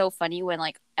it was so funny when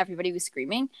like everybody was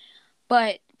screaming,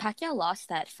 but Pacquiao lost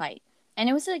that fight. And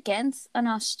it was against an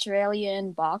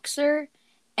Australian boxer,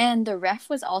 and the ref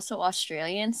was also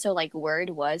Australian, so like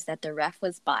word was that the ref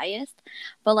was biased,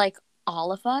 but like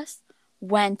all of us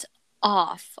went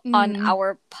off on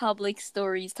our public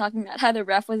stories talking about how the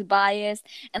ref was biased.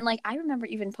 And like I remember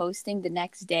even posting the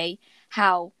next day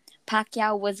how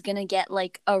Pacquiao was gonna get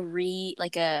like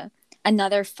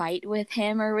another fight with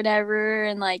him or whatever,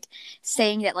 and like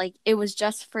saying that like it was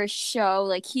just for show,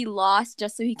 like he lost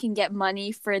just so he can get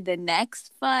money for the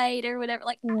next fight or whatever.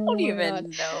 Like I don't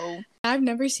even know. I've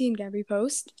never seen Gabby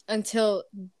post until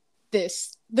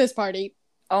this party.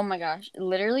 Oh my gosh,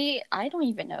 literally I don't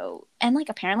even know. And like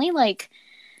apparently like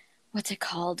what's it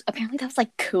called? Apparently that's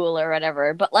like cool or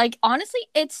whatever. But like honestly,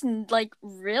 it's like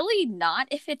really not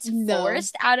if it's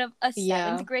forced out of a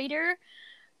seventh grader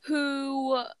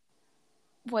who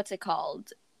what's it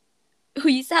called? Who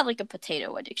used to have like a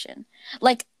potato addiction.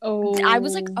 Like I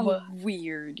was like a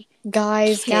weird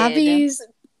guys kid. Gabby's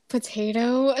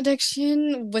potato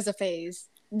addiction was a phase.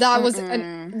 That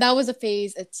was a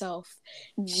phase itself.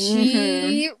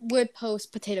 She would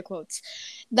post potato quotes.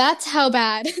 That's how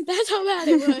bad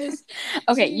it was.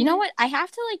 Okay, you know what? I have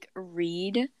to like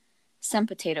read some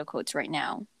potato quotes right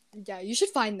now. Yeah, you should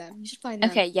find them.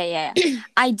 Okay, yeah.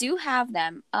 I do have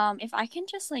them. If I can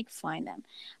just like find them.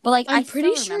 But like I'm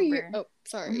pretty sure remember.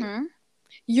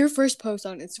 Your first post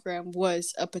on Instagram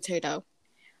was a potato.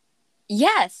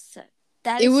 Yes.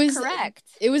 That is correct.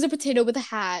 It was a potato with a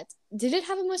hat. Did it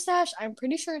have a mustache? I'm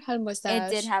pretty sure it had a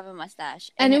mustache. It did have a mustache.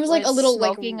 And it was like a little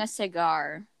smoking a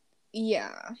cigar.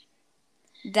 Yeah.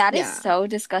 That is so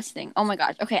disgusting. Oh my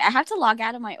gosh. Okay, I have to log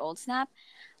out of my old Snap,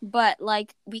 but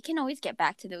like we can always get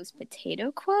back to those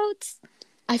potato quotes.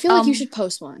 I feel like you should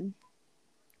post one.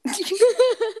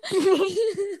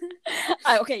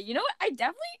 Okay, you know what?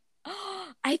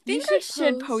 I think I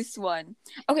should post one.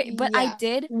 Okay, but I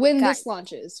did when this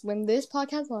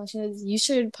podcast launches, you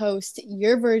should post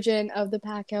your version of the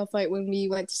Pacquiao fight when we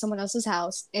went to someone else's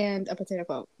house and a potato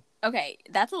quote. Okay,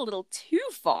 that's a little too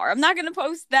far. I'm not gonna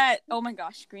post that. Oh my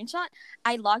gosh, screenshot.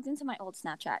 I logged into my old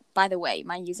Snapchat. By the way,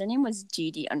 my username was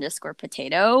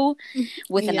GD_potato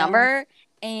with a number,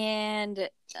 and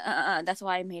that's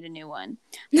why I made a new one.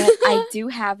 But I do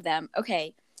have them.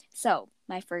 Okay, so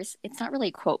my first, it's not really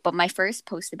a quote, but my first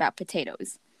post about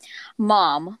potatoes.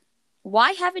 Mom,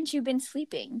 Why haven't you been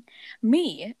sleeping?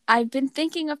 Me, I've been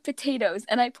thinking of potatoes.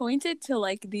 And I pointed to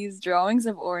like these drawings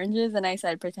of oranges and I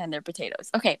said, pretend they're potatoes.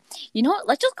 Okay, you know what?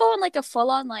 Let's just go on like a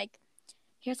full on like,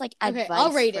 here's like Okay, I'll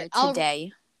advice rate for it.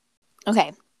 today.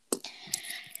 Okay,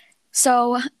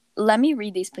 so let me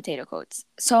read these potato quotes.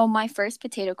 So my first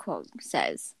potato quote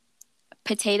says,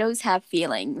 potatoes have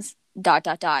feelings, dot,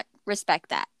 dot, dot. Respect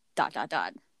that, dot, dot,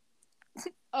 dot.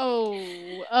 Oh,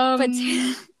 Pot-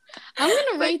 I'm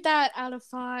gonna rate that out of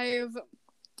 5.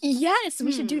 yes,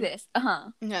 we should do this.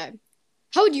 Okay.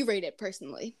 How would you rate it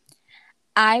personally?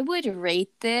 I would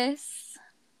rate this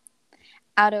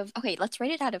out of, okay, let's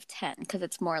rate it out of 10 because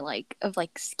it's more like of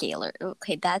like scalar.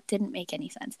 Okay, that didn't make any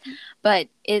sense. But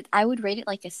I would rate it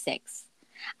like a 6.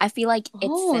 I feel like it's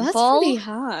simple. That's pretty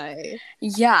high.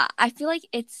 Yeah, I feel like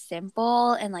it's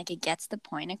simple and like it gets the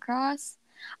point across,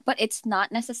 but it's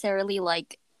not necessarily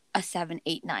like a 7,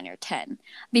 8, 9, or 10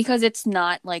 because it's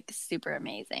not like super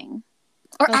amazing.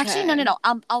 Or actually, no.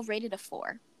 I'll rate it a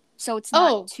 4. So it's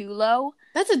not too low.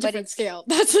 That's a different scale.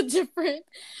 That's a different.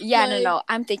 Yeah, like, no.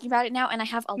 I'm thinking about it now, and I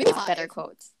have a lot better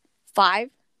quotes.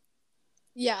 5?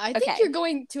 Yeah, I think you're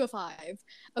going to a 5.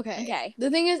 Okay.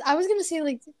 The thing is, I was gonna say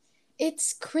like,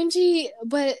 it's cringy,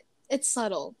 but it's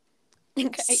subtle.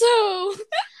 Okay. So,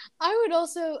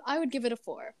 I would give it a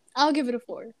 4. I'll give it a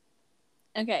 4.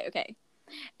 Okay.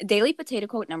 Daily potato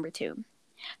quote number 2.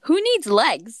 Who needs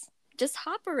legs? Just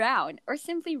hop around or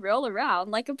simply roll around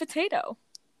like a potato.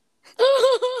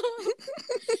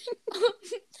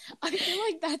 I feel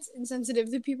like that's insensitive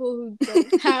to people who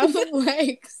don't have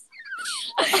legs.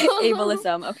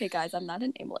 Ableism. Okay, guys, I'm not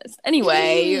an ableist.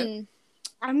 Anyway.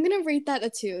 I'm gonna rate that a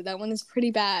 2. That one is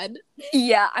pretty bad.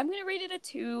 Yeah, I'm gonna rate it a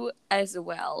 2 as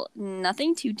well.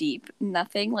 Nothing too deep.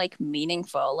 Nothing, like,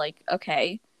 meaningful. Like,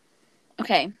 okay.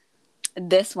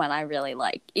 This one I really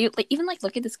like. Even like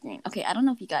look at the screen. Okay, I don't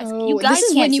know if you guys. You guys this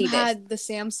is can't when you see had the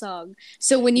Samsung.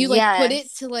 So when you like put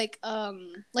it to like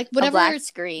whatever a black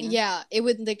screen. Yeah, it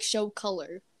would like show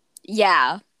color.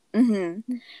 Yeah.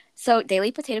 So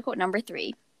daily potato quote number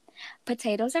 3.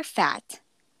 Potatoes are fat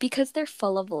because they're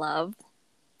full of love.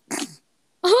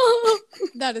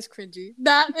 That is cringy.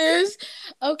 That is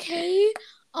okay.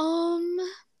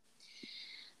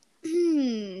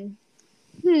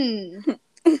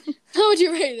 How would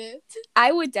you rate it?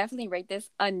 I would definitely rate this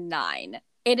a 9.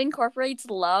 It incorporates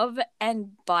love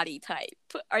and body type.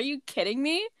 Are you kidding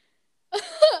me?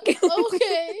 Okay.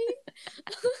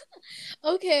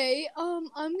 Okay. I'm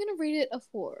gonna rate it a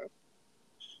 4.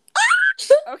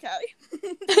 Okay.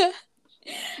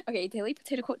 Okay, daily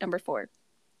potato quote number 4.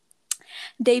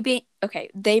 They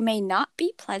may not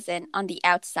be pleasant on the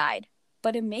outside,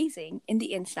 but amazing in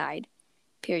the inside.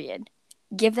 Period.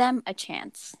 Give them a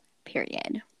chance.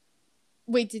 Period.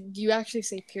 Wait, did you actually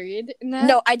say period in that?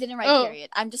 No, I didn't write period.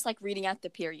 I'm just like reading out the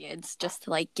periods just to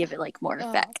like give it like more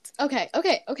effect. Okay.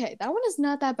 That one is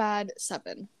not that bad.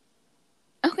 7.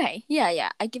 Okay. Yeah.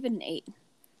 I give it an 8.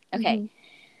 Okay.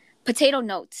 Potato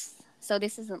notes. So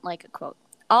this isn't like a quote.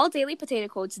 All daily potato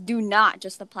quotes do not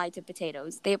just apply to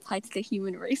potatoes. They apply to the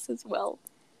human race as well.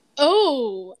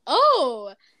 Oh.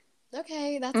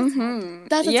 Okay, that's a 10.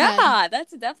 That's a 10. Yeah,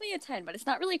 that's definitely a 10, but it's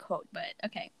not really a quote, but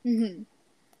okay.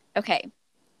 Okay.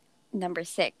 Number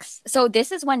 6. So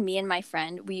this is when me and my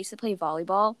friend, we used to play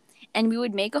volleyball, and we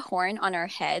would make a horn on our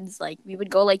heads. Like, we would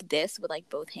go like this with like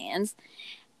both hands,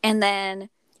 and then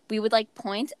we would like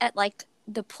point at like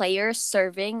the player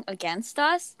serving against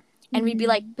us, and we'd be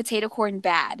like, potato corn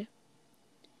bad.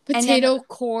 Potato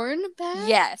corn bad?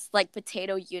 Yes, like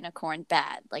potato unicorn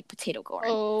bad, like potato corn.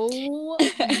 Oh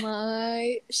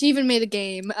my. She even made a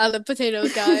game out of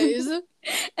potatoes, guys.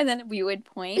 And then we would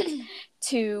point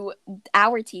to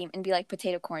our team and be like,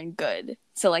 potato corn good.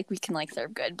 So like we can like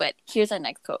serve good. But here's our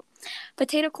next quote.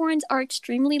 Potato corns are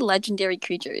extremely legendary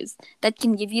creatures that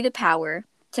can give you the power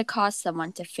to cause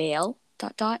someone to fail, ...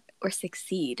 or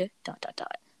succeed, ...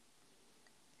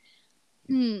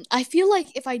 I feel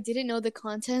like if I didn't know the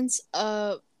context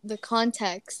of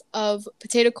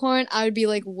potato corn, I would be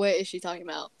like, what is she talking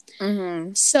about?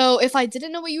 So if I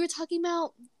didn't know what you were talking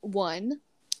about, 1,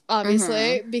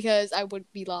 obviously, because I would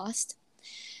be lost.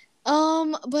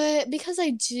 But because I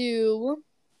do,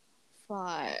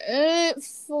 5,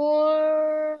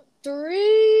 4,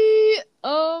 3,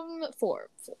 4.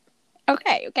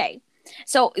 Okay.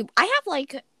 So I have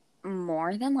like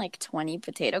more than like 20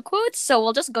 potato quotes, so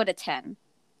we'll just go to 10.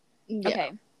 Yeah.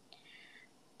 Okay.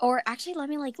 Or actually, let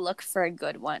me like look for a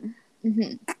good one.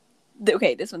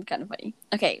 Okay, this one's kind of funny.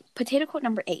 Okay, potato quote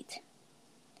number 8.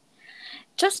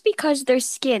 Just because their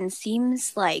skin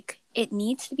seems like it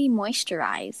needs to be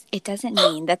moisturized, it doesn't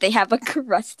mean that they have a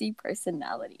crusty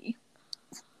personality.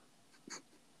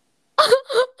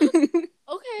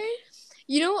 Okay.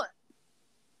 You know,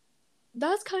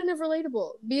 that's kind of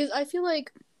relatable because I feel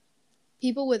like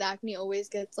people with acne always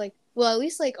gets like, well, at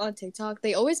least like on TikTok,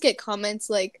 they always get comments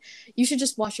like, you should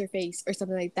just wash your face or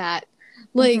something like that.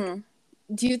 Like,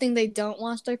 do you think they don't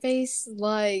wash their face?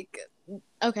 Like,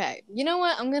 okay, you know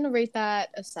what? I'm gonna rate that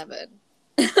a 7.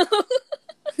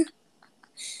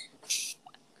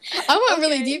 I went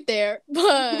really deep there,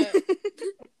 but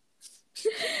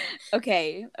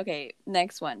Okay,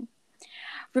 next one.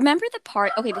 Remember the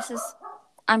part, okay, this is,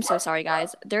 I'm so sorry,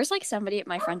 guys. There's like somebody at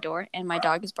my front door and my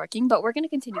dog is barking, but we're gonna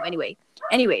continue anyway.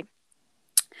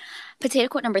 Potato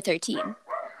quote number 13.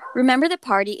 Remember the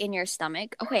party in your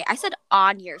stomach? Okay, I said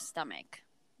on your stomach.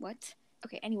 What?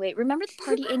 Okay, anyway, remember the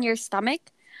party in your stomach?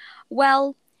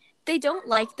 Well, they don't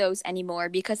like those anymore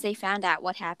because they found out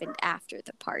what happened after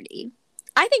the party.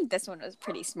 I think this one was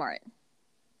pretty smart.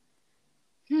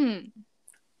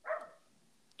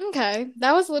 Okay,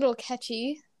 that was a little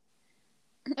catchy.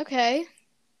 Okay,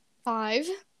 5.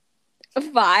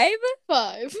 5?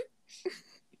 5.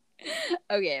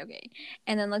 Okay.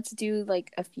 And then let's do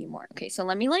like a few more. Okay, so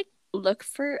let me like look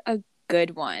for a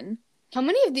good one. How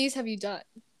many of these have you done?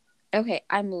 Okay,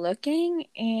 I'm looking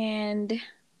and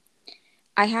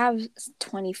I have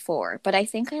 24, but I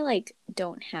think I like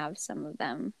don't have some of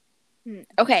them.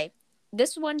 Okay,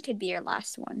 this one could be your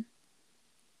last one.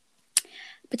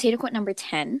 Potato quote number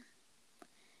 10.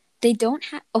 They don't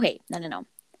have, okay, no.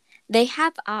 They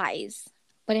have eyes,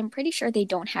 but I'm pretty sure they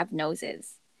don't have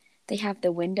noses. They have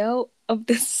the window of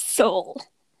the soul.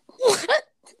 What?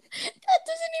 That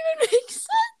doesn't even make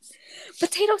sense.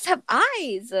 Potatoes have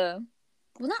eyes. Well,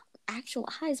 not actual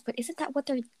eyes, but isn't that what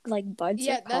their like buds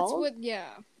are called?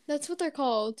 That's what they're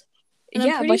called. And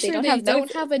yeah, I'm pretty sure they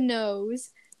don't have a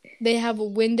nose. They have a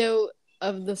window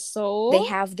of the soul. They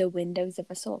have the windows of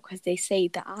a soul because they say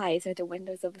the eyes are the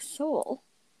windows of a soul.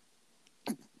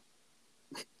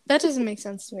 That doesn't make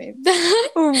sense to me.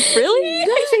 Really?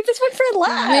 I saved this one for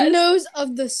last. Windows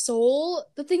of the soul?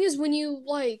 The thing is, when you,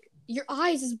 like, your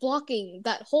eyes is blocking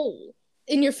that hole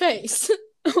in your face.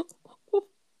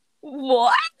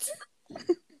 What?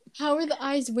 How are the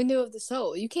eyes window of the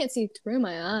soul? You can't see through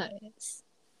my eyes.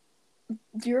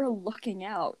 You're looking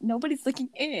out. Nobody's looking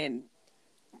in.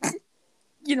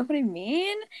 You know what I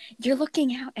mean? You're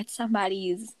looking out at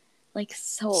somebody's, like,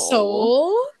 soul.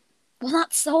 Soul? Well,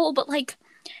 not soul, but, like,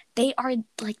 they are,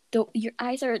 like, your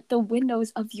eyes are the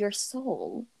windows of your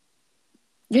soul.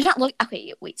 You're not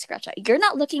okay, wait, scratch that. You're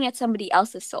not looking at somebody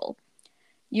else's soul.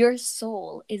 Your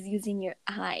soul is using your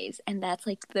eyes, and that's,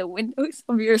 like, the windows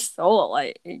of your soul,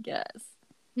 I guess.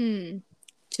 2.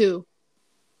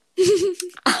 You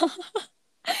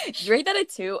rate that a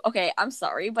 2? Okay, I'm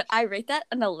sorry, but I rate that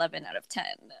an 11 out of 10.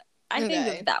 I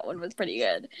think that one was pretty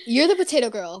good. You're the potato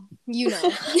girl. You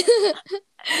know.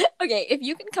 Okay, if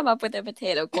you can come up with a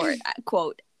potato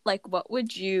quote, like, what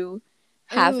would you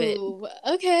have it?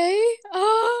 Okay.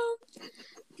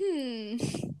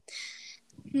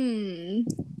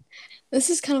 This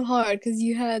is kind of hard because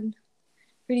you had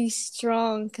pretty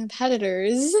strong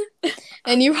competitors,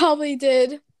 and you probably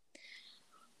did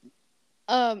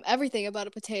everything about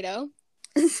a potato.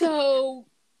 So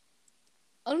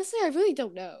honestly, I really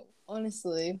don't know.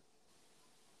 Honestly,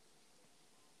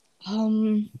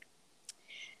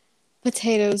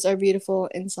 potatoes are beautiful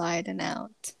inside and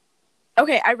out.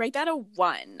 Okay, I rate that a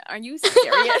 1. Are you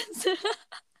serious?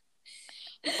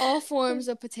 All forms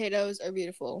of potatoes are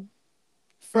beautiful.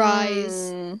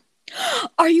 Fries.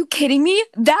 Are you kidding me?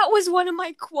 That was one of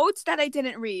my quotes that I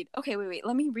didn't read. Okay, wait.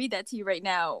 Let me read that to you right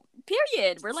now.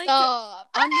 Period. We're like on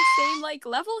the same like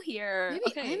level here.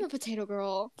 Maybe I'm a potato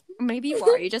girl. Maybe you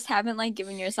are. You just haven't like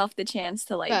given yourself the chance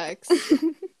to like. Facts.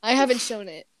 I haven't shown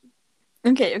it.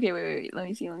 Okay. Wait. Let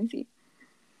me see.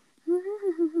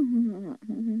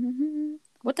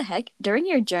 What the heck? During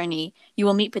your journey, you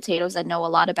will meet potatoes that know a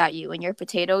lot about you, and your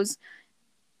potatoes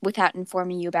without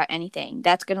informing you about anything.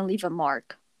 That's gonna leave a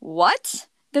mark. What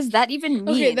does that even mean?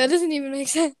 Okay, that doesn't even make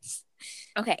sense.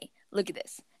 Okay, look at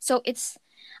this. So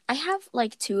I have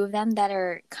like 2 of them that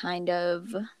are kind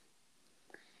of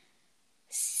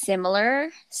similar.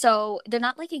 So they're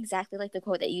not like exactly like the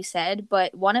quote that you said,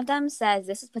 but one of them says,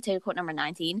 this is potato quote number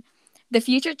 19. The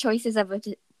future choices of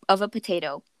a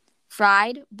potato: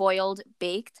 fried, boiled,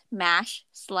 baked, mashed,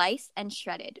 sliced, and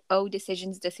shredded. Oh,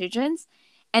 decisions.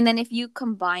 And then if you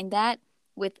combine that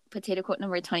with potato quote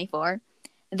number 24,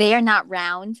 they are not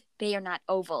round, they are not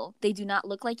oval, they do not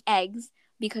look like eggs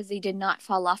because they did not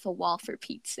fall off a wall, for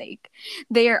Pete's sake.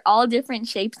 They are all different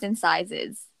shapes and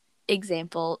sizes.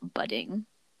 Example, budding.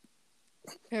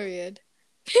 Period.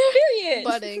 Period.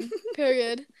 Budding.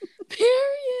 Period.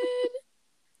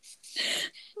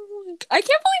 I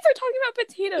can't believe we're talking about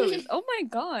potatoes. Oh my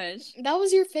gosh. That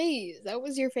was your phase. That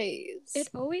was your phase. It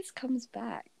always comes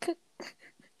back.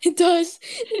 It does.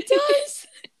 It does.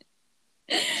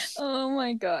 Oh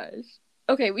my gosh.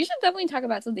 Okay, we should definitely talk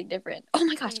about something different. Oh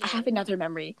my gosh, I have another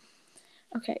memory.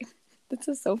 Okay, this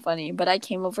is so funny, but I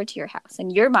came over to your house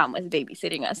and your mom was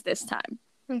babysitting us this time.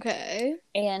 Okay.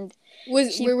 And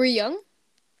we were young?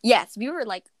 Yes, we were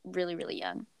like really, really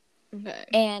young. Okay.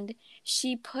 And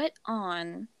she put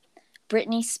on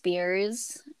Britney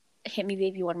Spears' Hit Me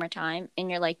Baby One More Time in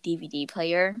your like DVD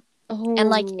player. Oh, and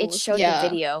like it showed the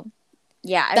video.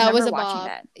 Yeah, I remember watching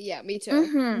that. Yeah, me too.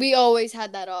 Mm-hmm. We always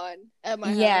had that on at my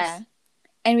house. Yeah.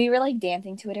 And we were like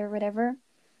dancing to it or whatever.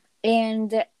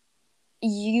 And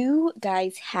you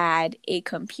guys had a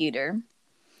computer.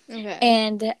 Okay.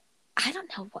 And I don't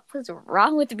know what was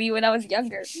wrong with me when I was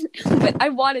younger, but I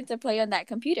wanted to play on that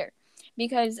computer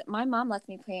because my mom lets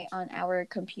me play on our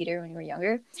computer when we were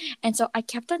younger. And so I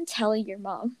kept on telling your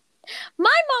mom,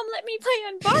 my mom let me play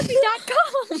on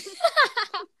Barbie.com.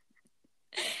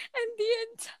 And the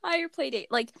entire play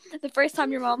date, like the first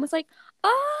time your mom was like,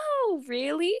 oh,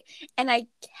 really? And I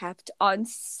kept on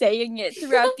saying it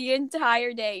throughout the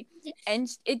entire day. And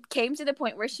it came to the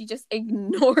point where she just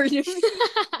ignored me.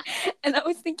 And I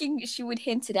was thinking she would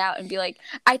hint it out and be like,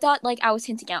 I thought like I was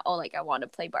hinting out, oh, like I want to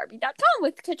play Barbie.com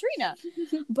with Katrina.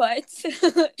 But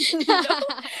no.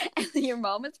 And your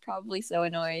mom is probably so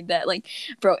annoyed that like,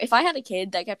 bro, if I had a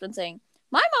kid that kept on saying,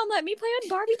 my mom let me play on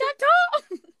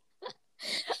Barbie.com.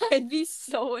 I'd be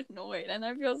so annoyed and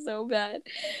I feel so bad.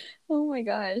 Oh my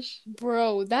gosh.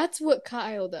 Bro, that's what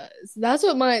Kyle does. That's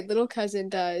what my little cousin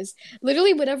does.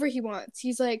 Literally whatever he wants.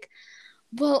 He's like,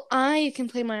 well, I can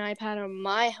play my iPad on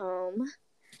my home.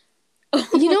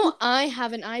 You know, I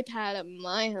have an iPad at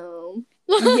my home.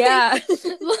 Like, yeah.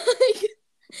 Like,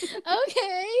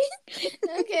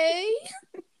 okay.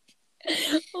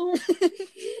 Oh.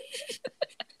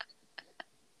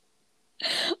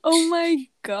 Oh my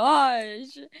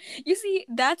gosh. You see,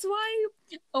 that's why,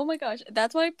 oh my gosh,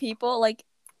 that's why people like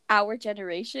our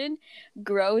generation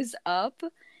grows up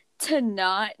to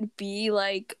not be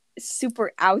like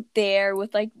super out there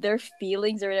with like their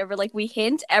feelings or whatever. Like we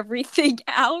hint everything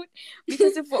out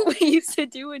because of what we used to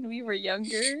do when we were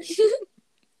younger.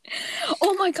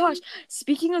 Oh my gosh.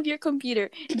 Speaking of your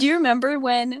computer, do you remember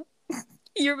when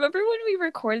we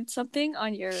recorded something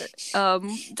on your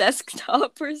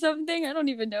desktop or something? I don't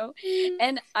even know.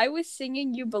 And I was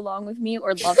singing You Belong With Me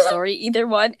or Love Story, either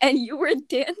one, and you were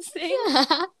dancing.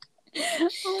 Oh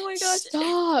my gosh.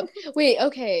 Stop. Wait,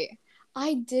 okay.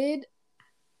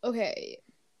 Okay.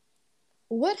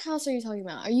 What house are you talking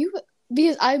about?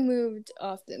 Because I moved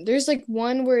often. There's like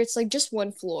one where it's like just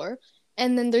one floor,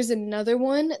 and then there's another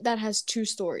one that has 2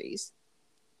 stories.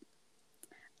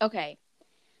 Okay.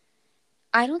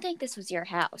 I don't think this was your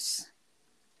house.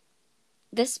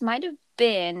 This might have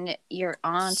been your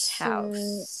aunt's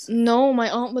house. No, my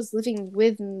aunt was living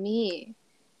with me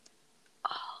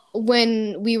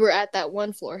when we were at that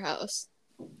 1-floor house.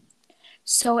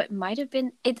 So it might have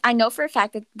been... I know for a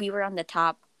fact that we were on the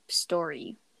top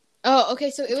story. Oh,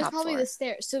 okay, so it was probably the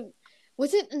stairs. So,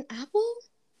 was it an Apple?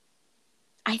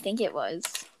 I think it was.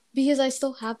 Because I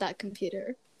still have that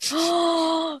computer.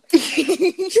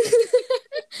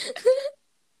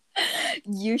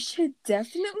 You should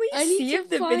definitely see if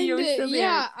the video is still there.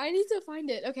 Yeah, I need to find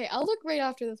it. Okay, I'll look right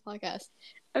after this podcast.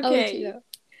 Okay. I'll let you know.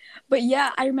 But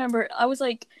yeah, I remember I was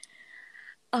like,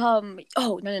 oh,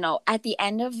 no. At the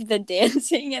end of the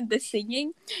dancing and the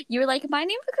singing, you were like, my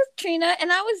name is Katrina,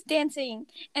 and I was dancing.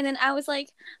 And then I was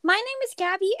like, my name is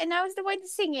Gabby, and I was the one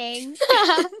singing.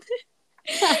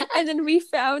 And then we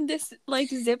found this like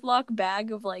Ziploc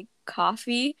bag of like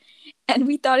coffee and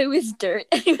we thought it was dirt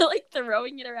and we were like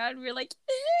throwing it around. We were like,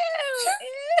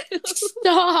 ew.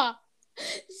 Stop.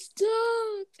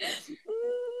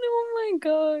 Oh my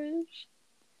gosh.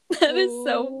 That is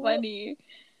so funny.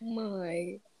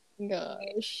 My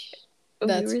gosh.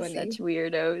 That's funny. Such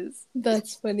weirdos.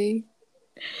 That's funny.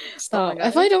 Stop.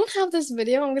 If I don't have this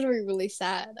video, I'm gonna be really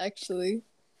sad, actually.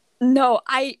 No,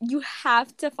 you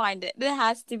have to find it. It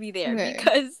has to be there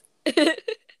because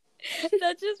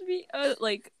that just be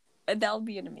like that'll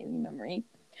be an amazing memory.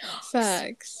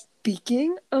 Facts.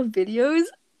 Speaking of videos,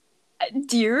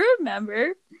 do you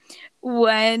remember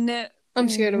when I'm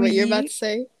scared of what you're about to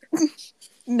say?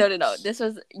 No. This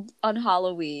was on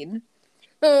Halloween.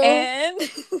 Oh. And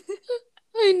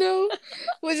I know.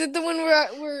 Was it the one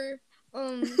where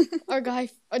our guy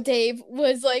Dave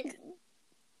was like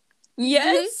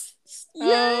Yes.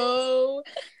 Oh.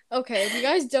 Okay, if you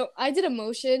guys don't... I did a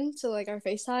motion to, like, our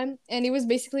FaceTime, and it was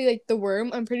basically, like, the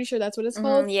worm. I'm pretty sure that's what it's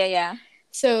called. Yeah.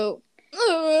 So,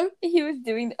 He was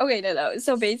doing. Okay, no.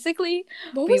 So basically,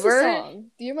 What we was the were song?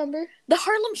 Do you remember? the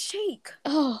Harlem Shake.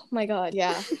 Oh my god,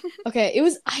 yeah. Okay, it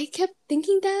was. I kept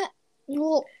thinking that.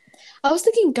 Well, I was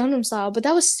thinking Gangnam Style, but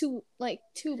that was too late.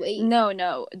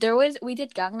 No. We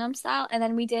did Gangnam Style, and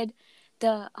then we did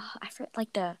the I forget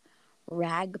like the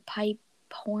ragpipe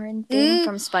horn thing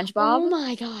from Oh SpongeBob.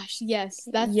 my gosh, yes,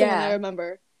 that's the one I Yeah,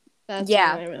 remember. That's the one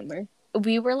yeah. I remember.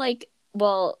 We were like,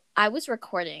 well, I was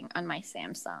recording on my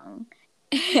Samsung,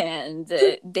 and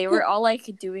they were all like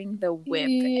doing the whip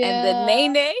and the Yeah. nay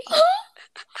nay.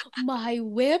 My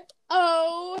whip.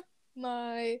 Oh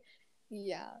my.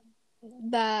 Yeah.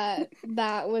 That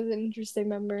was an interesting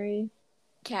memory.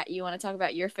 Kat, you want to talk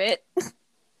about your fit?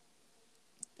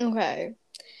 Okay.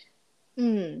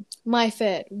 My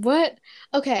fit. What?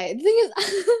 Okay. The thing is,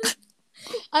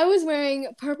 I was wearing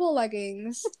purple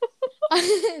leggings,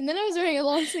 and then I was wearing a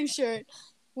long sleeve shirt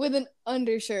with an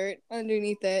undershirt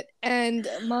underneath it, and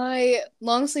my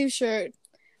long sleeve shirt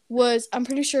was, I'm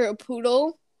pretty sure, a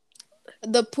poodle.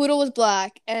 The poodle was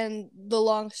black, and the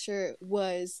long shirt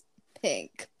was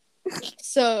pink.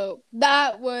 So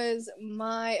that was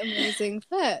my amazing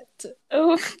fit.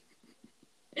 Oh,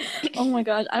 oh my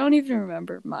gosh, I don't even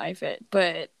remember my fit,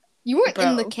 but You weren't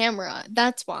in the bro, camera.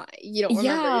 That's why you don't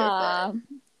remember your yeah. fit.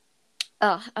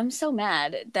 I'm so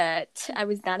mad that I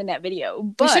was not in that video. We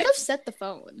should But have set the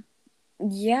phone.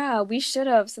 yeah, we should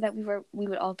have so that we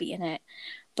would all be in it.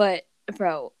 But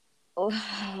bro,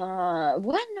 how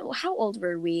old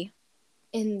were we?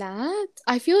 In that,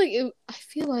 I feel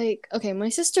like okay, my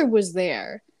sister was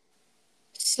there.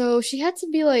 So she had to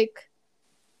be like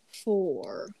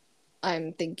 4,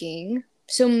 I'm thinking.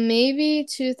 So maybe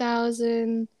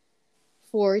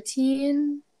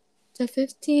 2014 to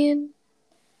 15.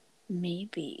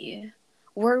 Maybe.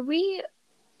 Were we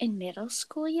in middle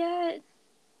school yet?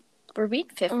 Were we in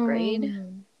fifth grade?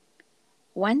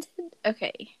 When did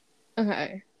okay.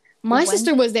 Okay. My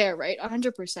sister was there, right?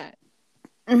 100%.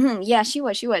 Yeah, she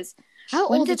was. How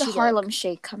When old did did the she Harlem look?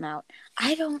 Shake come out?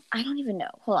 I don't even know.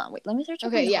 Hold on, wait. Let me search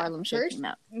up when Okay, the yeah. Harlem Shake came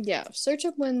out. Yeah, search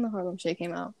up when the Harlem Shake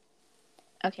came out.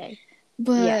 Okay.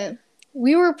 But Yeah.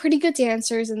 we were pretty good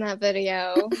dancers in that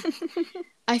video.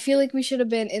 I feel like we should have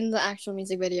been in the actual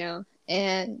music video,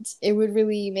 and it would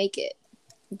really make it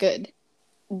good.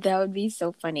 That would be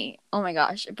so funny. Oh my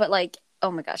gosh. But like,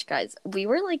 oh my gosh, guys, we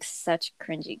were like such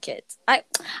cringy kids. I'm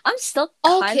still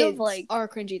All kind kids of like are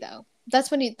cringy though.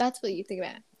 That's what you think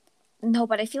about. no,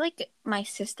 but I feel like my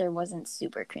sister wasn't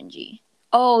super cringy.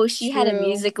 Oh, she had a True.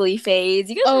 Musically phase.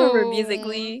 You guys remember Oh,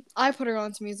 Musically? I put her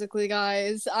onto Musically,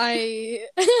 guys. I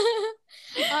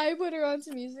I put her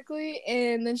onto Musically,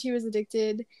 and then she was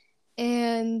addicted,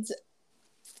 and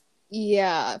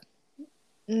yeah,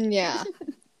 yeah.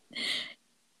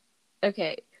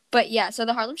 Okay. But yeah, so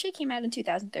the Harlem Shake came out in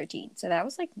 2013. So that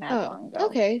was like mad Oh, long ago.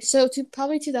 okay. So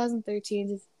probably 2013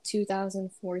 to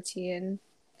 2014.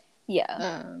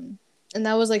 Yeah. And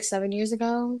that was like 7 years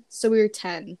ago. So we were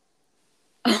 10.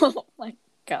 Oh my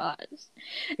gosh.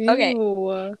 Okay.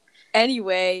 Ew.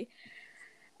 Anyway,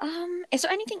 is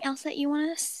there anything else that you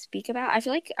want to speak about? I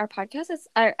feel like our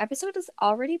episode is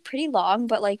already pretty long,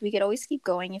 but like we could always keep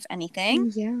going if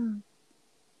anything. Yeah.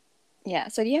 Yeah.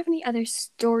 So do you have any other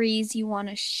stories you want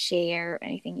to share?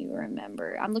 Anything you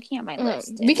remember? I'm looking at my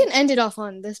list. We can end it off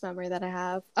on this memory that I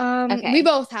have. Okay. We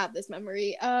both have this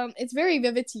memory. It's very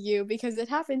vivid to you because it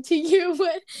happened to you,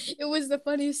 but it was the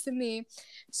funniest to me.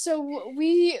 So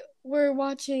we were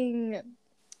watching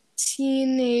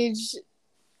teenage.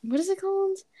 What is it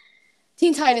called?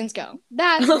 Teen Titans Go.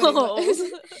 That's what it was.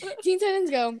 Teen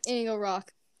Titans Go and Eagle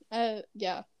Rock.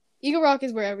 Yeah. Eagle Rock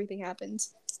is where everything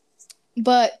happens.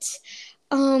 But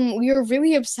we were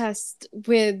really obsessed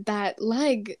with that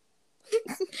leg.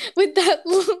 With that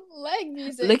leg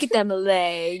music. Look at them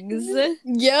legs.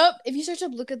 Yep. If you search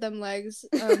up "Look at Them Legs,"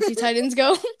 Teen Titans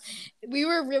Go, we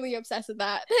were really obsessed with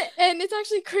that. And it's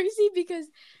actually crazy because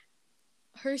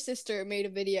her sister made a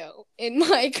video in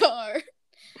my car.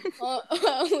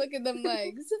 Look at them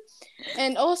legs.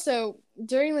 And also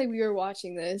during like we were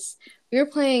watching this, we were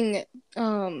playing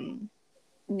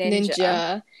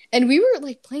Ninja, and we were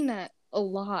like playing that a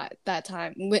lot that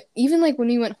time. Even like when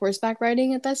we went horseback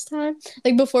riding at this time,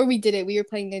 like before we did it, we were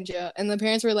playing Ninja, and the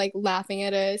parents were like laughing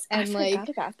at us, and I forgot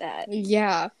about that.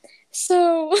 Yeah.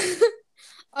 So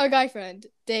our guy friend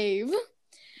Dave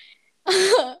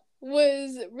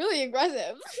was really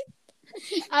aggressive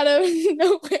out of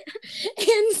nowhere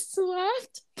and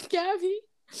slapped Gabby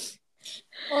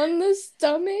on the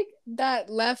stomach that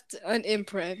left an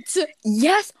imprint.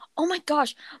 Yes. Oh my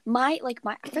gosh. My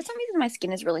for some reason my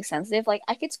skin is really sensitive. Like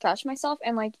I could scratch myself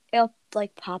and like it'll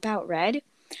like pop out red.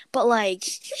 but like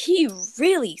he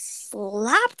really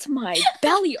slapped my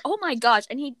belly. Oh my gosh.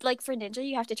 And he like for ninja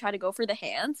you have to try to go for the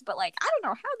hands, but like I don't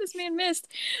know how this man missed.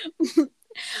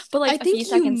 But I like a few think you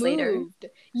seconds later. moved.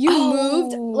 You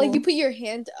moved, like you Oh. put your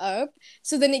hand up,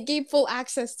 so then it gave full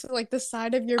access to like the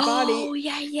side of your body, Oh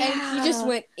yeah, and he just yeah.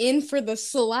 went in for the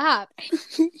slap.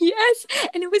 Yes.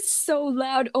 And it was so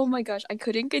loud. Oh my gosh, I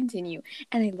couldn't continue.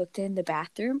 And I looked in the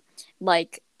bathroom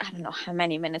like I don't know how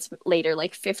many minutes later,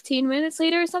 like 15 minutes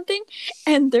later or something.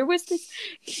 And there was this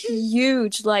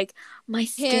huge, like, my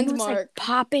skin Hand was like mark.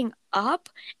 popping up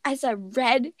as a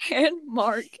red hand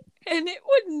mark. And it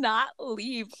would not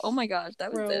leave. Oh my gosh, that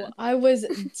was Bro, the. I was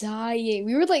dying.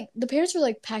 We were like, the parents were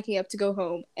like packing up to go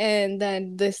home, and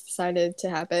then this decided to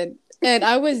happen. And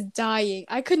I was dying.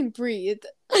 I couldn't breathe.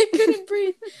 I couldn't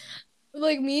breathe.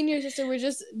 Like, me and your sister were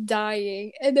just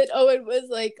dying. And then Owen was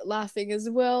like laughing as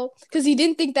well, because he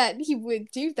didn't think that he would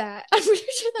do that. I'm pretty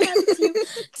sure that happened to you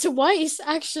twice,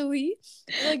 actually.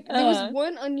 Like, there was uh,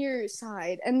 one on your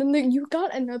side, and then you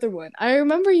got another one. I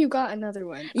remember you got another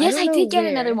one. I yes, don't I know did get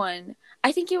another where. one.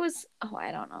 I think it was, oh,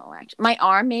 I don't know, actually. My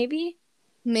arm, maybe?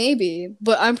 Maybe,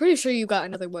 but I'm pretty sure you got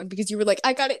another one because you were like,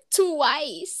 I got it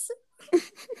twice.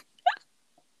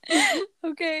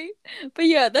 Okay. But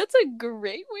yeah, that's a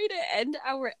great way to end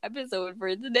our episode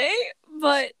for today.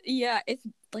 But yeah, it's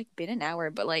like been an hour,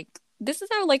 but like this is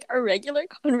how like our regular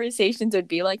conversations would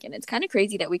be like, and it's kind of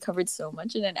crazy that we covered so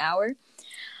much in an hour.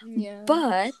 Yeah.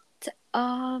 But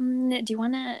do you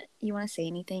wanna say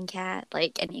anything, Kat?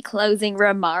 Like any closing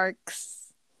remarks?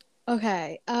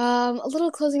 Okay. A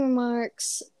little closing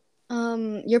remarks.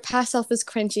 Your past self is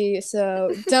cringy,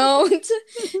 so don't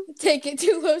take it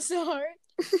too close to heart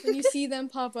when you see them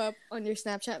pop up on your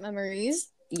Snapchat memories.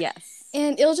 Yes.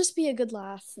 And it'll just be a good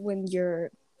laugh when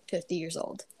you're 50 years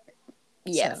old. So,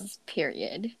 Yes,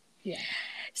 period. yeah.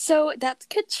 So that's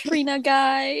Katrina,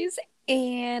 guys.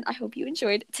 And I hope you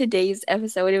enjoyed today's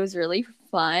episode. It was really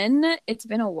fun. It's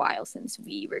been a while since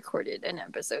we recorded an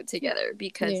episode together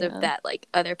because of Yeah. that like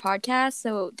other podcast.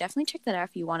 So definitely check that out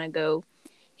if you want to go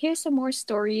hear some more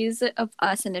stories of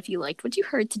us and if you liked what you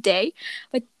heard today.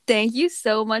 But thank you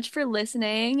so much for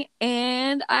listening.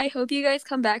 And I hope you guys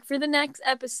come back for the next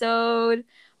episode.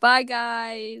 Bye,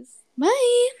 guys.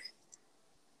 Bye.